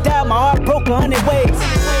baby. When she died, my heart broke 100 ways.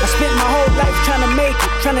 I spent my whole life trying to make it,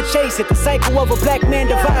 trying to chase it. The cycle of a black man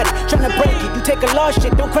divided, trying to break it. You take a lost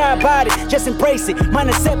shit, don't cry about it, just embrace it. Mine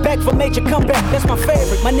a setback for major comeback, that's my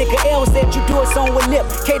favorite. My nigga L said you do a song with Nip,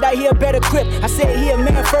 K-Dot here better grip. I said here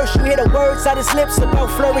man first, you hear the words out his lips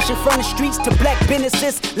about flourishing from the streets to black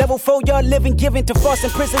businesses. Level 4 y'all living, giving to false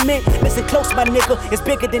imprisonment. Listen close, my nigga, it's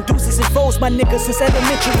bigger than deuces and foes, my nigga. Since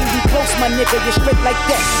elementary, we close, my nigga, you're straight like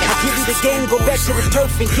that. I give you the game, go back to the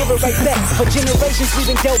turf and give it right back. For generations, we've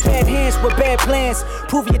been dealt bad hands with bad plans.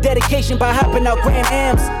 Prove your dedication by hopping out Grand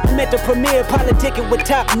Ams. I'm at the premiere, politicking with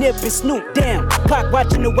Top Nip and Snoop. Damn, Pac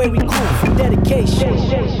watching the way we groove from dedication.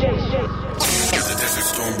 The Desert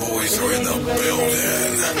Storm Boys are in the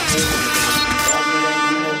building.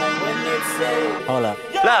 Hold up.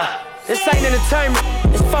 Nah. This ain't entertainment.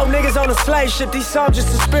 It's 4 niggas on a slave ship. These soldiers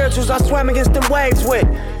and spirituals I swam against them waves with.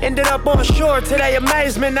 Ended up on shore to their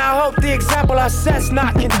amazement. I hope the example I set's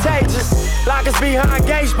not contagious. Lock us behind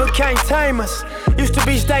gates but can't tame us. Used to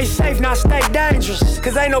be stay safe, now stay dangerous.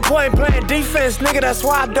 Cause ain't no point in playing defense, nigga. That's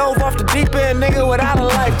why I dove off the deep end, nigga, without a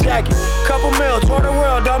life jacket. Couple mil, tour the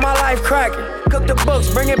world, all my life cracking. Cook the books,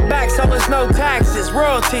 bring it back so there's no taxes.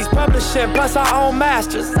 Royalties, publishing, plus our own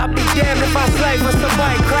masters. I'd be damned if I slave for some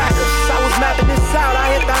white crackers. I was mapping this out,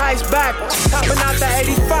 I hit the heights backwards. Topping out the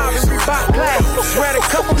 85 and Reebok classics. Read a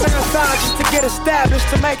couple marathons just to get established.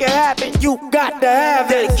 To make it happen, you got to have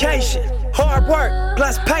dedication. Hard work,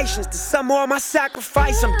 plus patience. To some more of my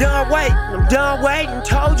sacrifice, I'm done waiting.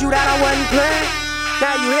 Told you that I wasn't playing.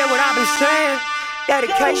 Now you hear what I've been saying.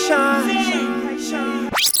 Dedication.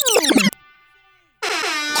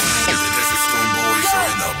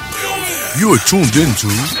 You are tuned into.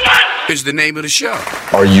 Is the name of the show.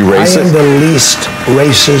 Are you racist? I am the least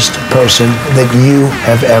racist person that you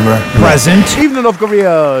have ever present. Evening, North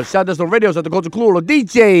Korea. Shout out to the radios at the Culture Clue, the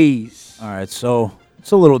DJs. All right, so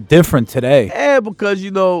it's a little different today. Yeah, because,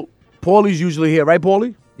 you know, Paulie's usually here, right,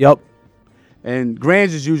 Paulie? Yep. And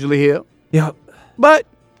Grands is usually here. Yep. But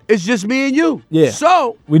it's just me and you. Yeah.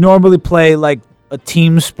 So. We normally play like a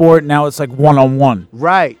team sport. Now it's like one-on-one.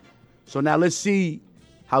 Right. So now let's see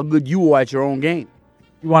how good you are at your own game.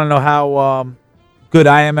 You want to know how good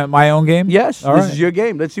I am at my own game? Yes. All this right. is your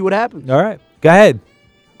game. Let's see what happens. All right. Go ahead.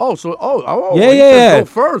 Oh, so yeah. Go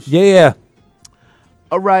first. Yeah.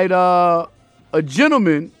 All right. A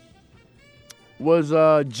gentleman was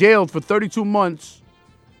jailed for 32 months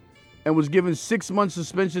and was given 6 months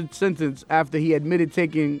suspension sentence after he admitted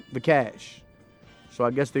taking the cash. So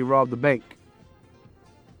I guess they robbed the bank.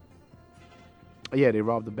 Yeah, they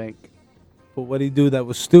robbed the bank. But what did he do that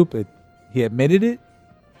was stupid? He admitted it?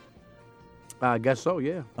 I guess so,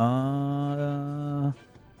 yeah. I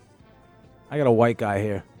got a white guy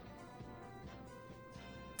here.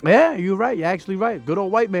 Yeah, you're right. You're actually right. Good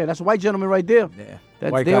old white man. That's a white gentleman right there. Yeah.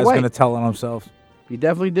 That's White guy's going to tell on himself. He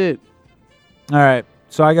definitely did. All right.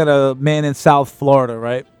 So I got a man in South Florida,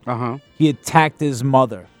 right? Uh-huh. He attacked his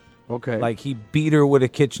mother. Okay. Like he beat her with a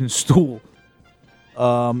kitchen stool.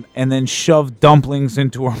 And then shoved dumplings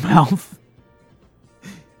into her mouth.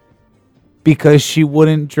 Because she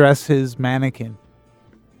wouldn't dress his mannequin.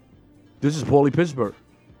 This is Paulie Pittsburgh.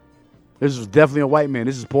 This is definitely a white man.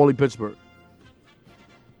 This is Paulie Pittsburgh.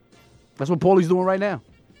 That's what Paulie's doing right now.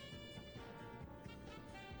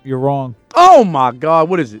 You're wrong. Oh my God!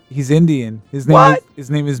 What is it? He's Indian. His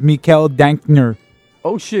name is Mikael Dankner.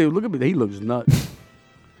 Oh shit! Look at me. He looks nuts.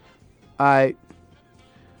 All right.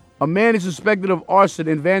 A man is suspected of arson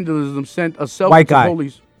and vandalism sent a selfie White to guy.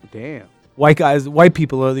 police. Damn. White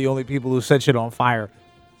people are the only people who set shit on fire.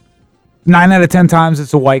 9 out of 10 times,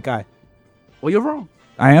 it's a white guy. Well, you're wrong.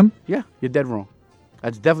 I am? Yeah, you're dead wrong.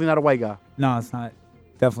 That's definitely not a white guy. No, it's not.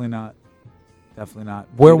 Definitely not. Definitely not.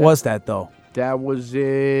 Where was that, though? That was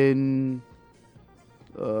in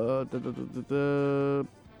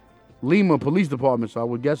Lima Police Department, so I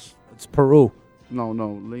would guess. It's Peru.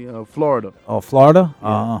 No, Florida. Oh, Florida?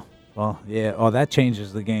 Yeah. Well, yeah. Oh, that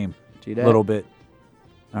changes the game See a that? little bit.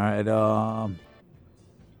 All right.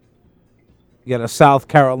 You got a South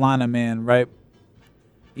Carolina man, right?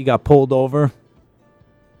 He got pulled over.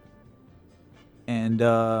 And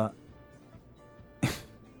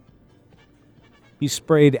he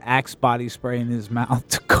sprayed Axe body spray in his mouth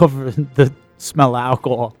to cover the smell of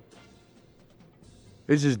alcohol.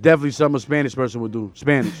 This is definitely something a Spanish person would do.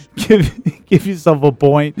 Spanish. Give yourself a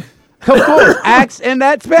point. Of course, Axe and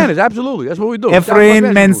that Spanish. Absolutely. That's what we do. Efrain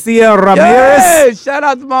Mencia Ramirez. Yeah, shout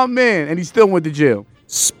out to my man. And he still went to jail.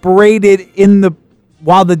 Sprayed it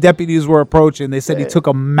while the deputies were approaching. They said he took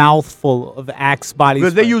a mouthful of Axe body spray.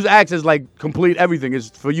 Because they use Axe as like complete everything. It's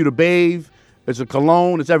for you to bathe. It's a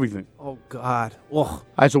cologne. It's everything. Oh, God. Ugh. All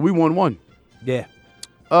right, so we won one. Yeah.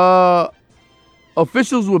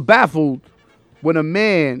 Officials were baffled when a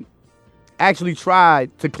man actually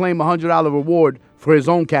tried to claim a $100 reward for his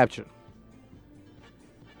own capture.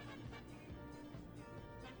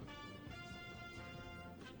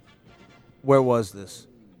 Where was this?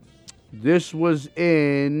 This was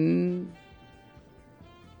in...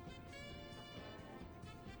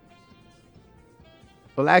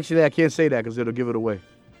 Well, actually, I can't say that because it'll give it away.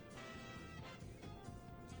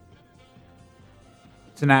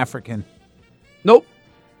 It's an African. Nope.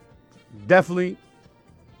 Definitely.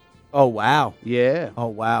 Oh, wow. Yeah. Oh,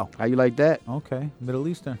 wow. How you like that? Okay. Middle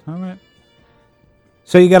Eastern. All right.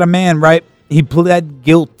 So you got a man, right? He pled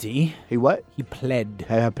guilty. He what? He pled.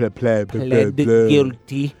 Pled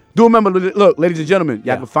guilty. Do remember, look, ladies and gentlemen,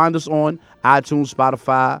 y'all can find us on iTunes,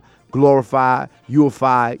 Spotify, Glorify,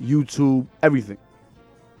 UFI, YouTube, everything.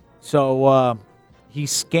 So he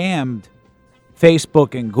scammed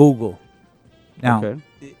Facebook and Google. Now,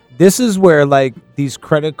 this is where like these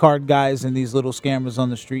credit card guys and these little scammers on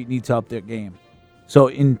the street need to up their game. So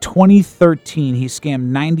in 2013, he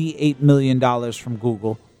scammed $98 million from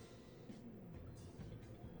Google.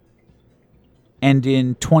 And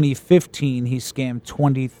in 2015, he scammed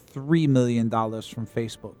 $23 million from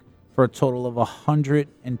Facebook for a total of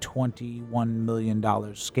 $121 million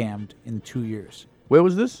scammed in 2 years. Where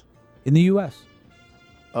was this? In the U.S.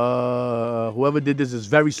 Whoever did this is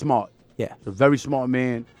very smart. Yeah. A very smart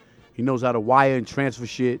man. He knows how to wire and transfer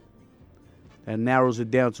shit. And narrows it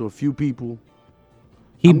down to a few people.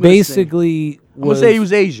 He basically I'm going to say he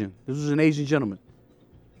was Asian. This was an Asian gentleman.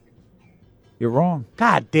 You're wrong.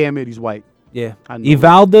 God damn it, he's white. Yeah. I knew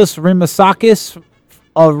Evaldas Rimasakis,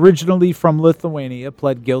 originally from Lithuania,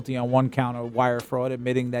 pled guilty on one count of wire fraud,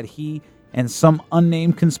 admitting that he and some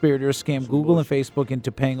unnamed conspirators scammed Google and Facebook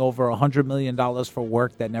into paying over $100 million for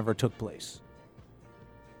work that never took place.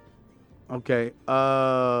 Okay.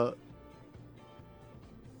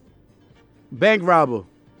 Bank robber.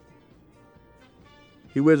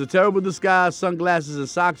 He wears a terrible disguise, sunglasses, and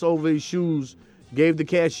socks over his shoes. Gave the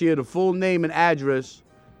cashier the full name and address,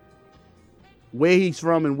 where he's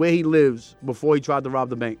from and where he lives before he tried to rob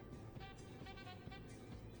the bank.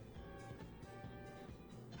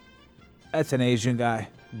 That's an Asian guy.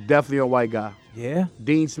 Definitely a white guy. Yeah?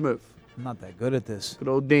 Dean Smith. I'm not that good at this. Good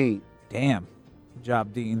old Dean. Damn. Good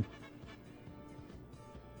job, Dean.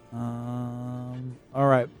 All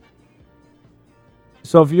right.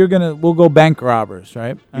 So if you're we'll go bank robbers,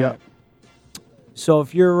 right? Yeah. Right. So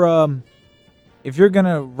if you're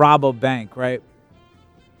gonna rob a bank, right?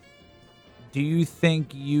 Do you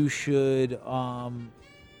think you should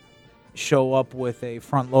show up with a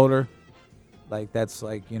front loader? Like that's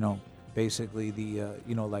like, basically the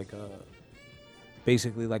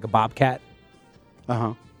basically like a Bobcat?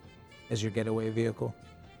 Uh-huh. As your getaway vehicle?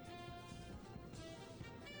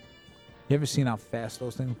 You ever seen how fast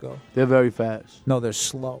those things go? They're very fast. No, they're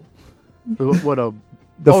slow. What a...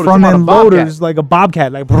 The front end loader is like a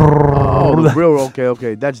Bobcat. Like, oh, the real,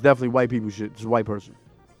 okay. That's definitely white people shit. It's a white person.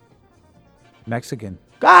 Mexican.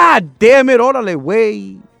 God damn it. Orale,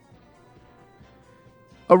 way.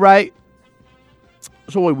 All right.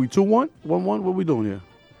 So what, we 2-1? 1-1? What are we doing here?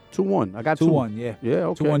 2-1. I got 2-1, yeah. Yeah,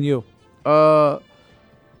 okay. 2-1 you.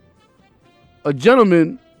 A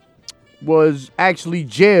gentleman was actually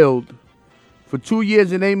jailed for 2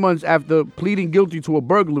 years and 8 months after pleading guilty to a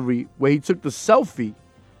burglary where he took the selfie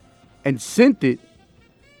and sent it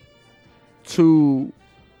to...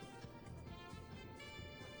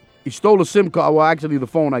 He stole a SIM card. Well, actually, the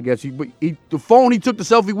phone, I guess. The phone he took the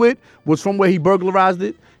selfie with was from where he burglarized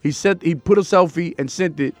it. He put a selfie and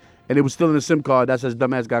sent it, and it was still in the SIM card. That's his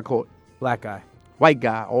dumbass got caught. Black guy. White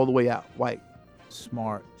guy, all the way out. White.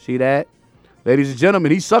 Smart. See that? Ladies and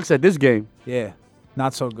gentlemen, he sucks at this game. Yeah,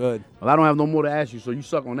 not so good. Well, I don't have no more to ask you, so you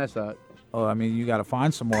suck on that side. Oh, I mean, you got to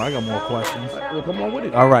find some more. I got more questions. Well, come on with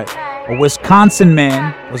it. All right. A Wisconsin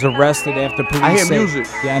man was arrested after police I hear say- music.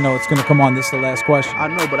 Yeah, I know. It's going to come on. This is the last question. I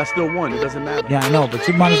know, but I still won. It doesn't matter. Yeah, I know, but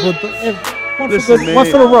you might as well. One, Listen, for, man, one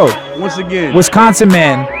for the road. Once again, Wisconsin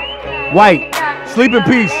man white, sleep in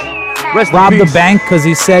peace. Rest robbed in the peace. bank because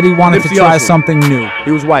he said he wanted to Nipsey try Hussle. something new.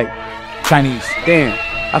 He was white. Chinese. Damn,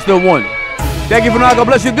 I still won. Thank you for now. God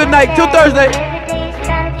bless you. Good night. Till Thursday.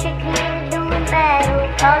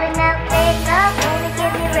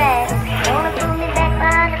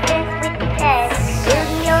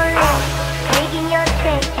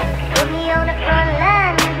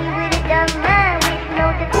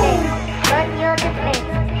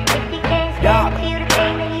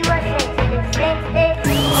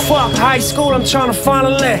 Fuck high school, I'm tryna find a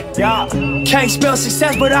lick. Can't spell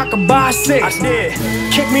success, but I can buy six. I did.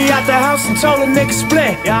 Kicked me out the house and told a nigga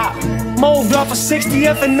split. Moved off of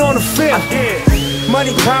 60th and on the 5th.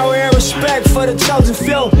 Money, power, and respect for the chosen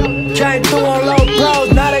few. Came through on low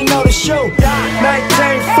pros, now they know the shoe. 19,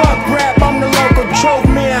 fuck rap, I'm the local truth.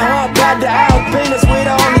 Me and Hump had the Alpinas, we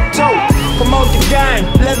the only two. Promote the game,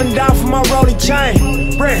 living down for my rollie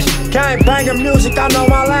chain. Rich, gang banger music, I know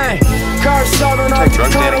my lane. Car serving off the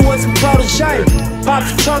corner with some protege. Pop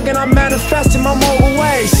the trunk and I manifested my mogul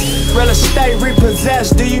ways. Real estate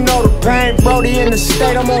repossessed, do you know the pain? Brody in the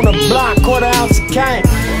state, I'm on the block, quarter ounce of cane.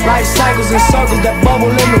 Life cycles and circles that bubble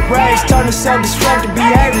in the rage. Turn to self-destructive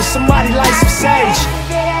behavior, somebody light some sage.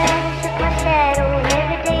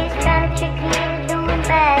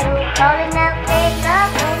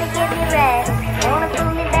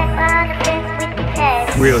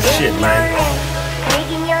 Real shit, man.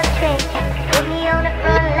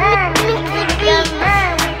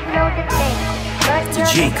 It's a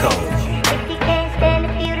G code.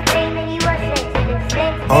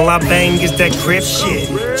 All I bang is that grip shit.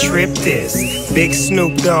 Trip this. Big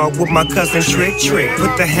Snoop Dogg with my cousin Trick.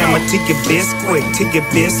 Put the hammer to your biscuit, to your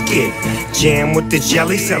biscuit. Jam with the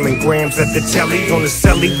jelly, selling grams at the telly. On the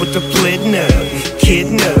celly with the plidna.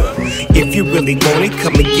 Kidna. If you really want it,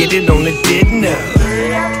 come and get it on the didna.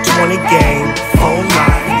 20 game, 4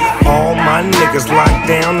 life. All my niggas locked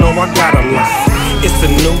down, know I got 'em locked. It's a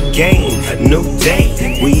new game, a new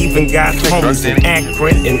day. We even got homies in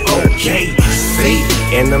Akron and OKC.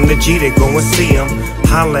 And I'm the G that go and see 'em.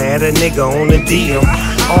 Holla at a nigga on the DM.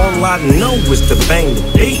 All I know is to bang the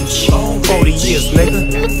beach. 40 years,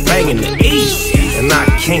 nigga, banging the east. And I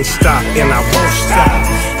can't stop and I won't stop.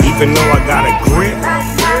 Even though I got a grip,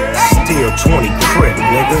 still 20 crib,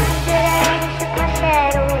 nigga.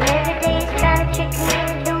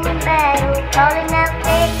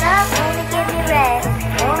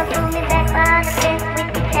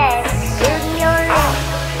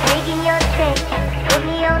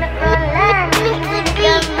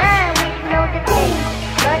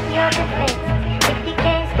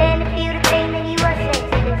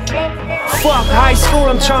 Fuck high school,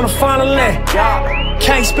 I'm tryna find a lick.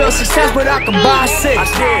 Can't spell success, but I can buy six.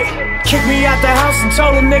 Kicked me out the house and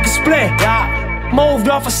told a nigga split. Moved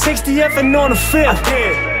off of 60th and on the 5th.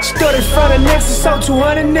 Stood in front of Knicks and sold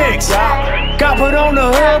 200 Knicks. Got put on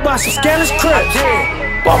the hood by some scandalous crips.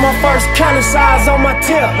 Bought my first careless eyes on my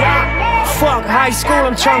tip. Fuck high school,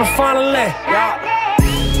 I'm tryna find a lick.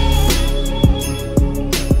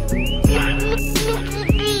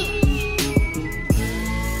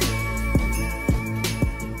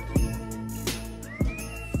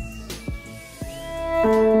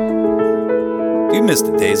 Do you miss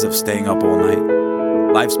the days of staying up all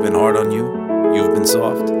night? Life's been hard on you. You've been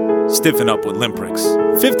soft. Stiffen up with Limprix.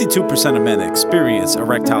 52% of men experience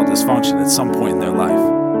erectile dysfunction at some point in their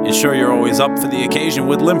life. Ensure you're always up for the occasion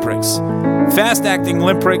with Limprix. Fast-acting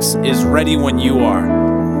Limprix is ready when you are.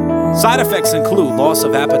 Side effects include loss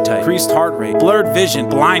of appetite, increased heart rate, blurred vision,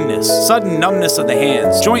 blindness, sudden numbness of the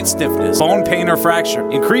hands, joint stiffness, bone pain or fracture,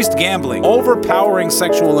 increased gambling, overpowering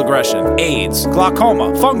sexual aggression, AIDS,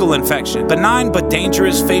 glaucoma, fungal infection, benign but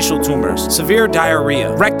dangerous facial tumors, severe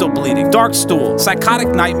diarrhea, rectal bleeding, dark stool, psychotic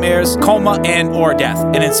nightmares, coma, and or death.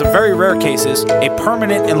 And in some very rare cases, a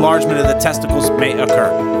permanent enlargement of the testicles may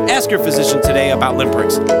occur. Ask your physician today about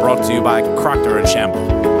Limprix. Brought to you by Procter &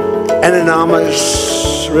 Gamble. An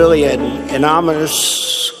anonymous, really an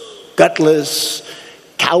anonymous, gutless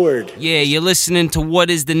coward. Yeah, you're listening to What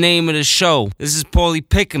Is the Name of the Show. This is Paulie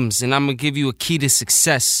Pickums, and I'm gonna give you a key to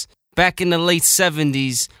success. Back in the late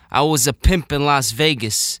 70s, I was a pimp in Las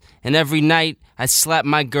Vegas, and every night I'd slap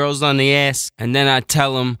my girls on the ass, and then I'd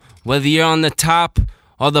tell them, whether you're on the top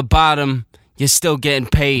or the bottom, you're still getting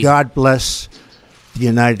paid. God bless the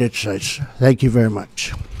United States. Thank you very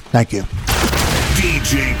much. Thank you.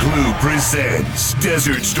 DJ Clue presents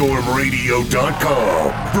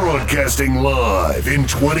DesertStormRadio.com, broadcasting live in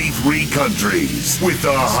 23 countries with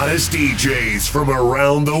the hottest DJs from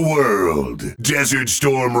around the world.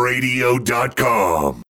 DesertStormRadio.com.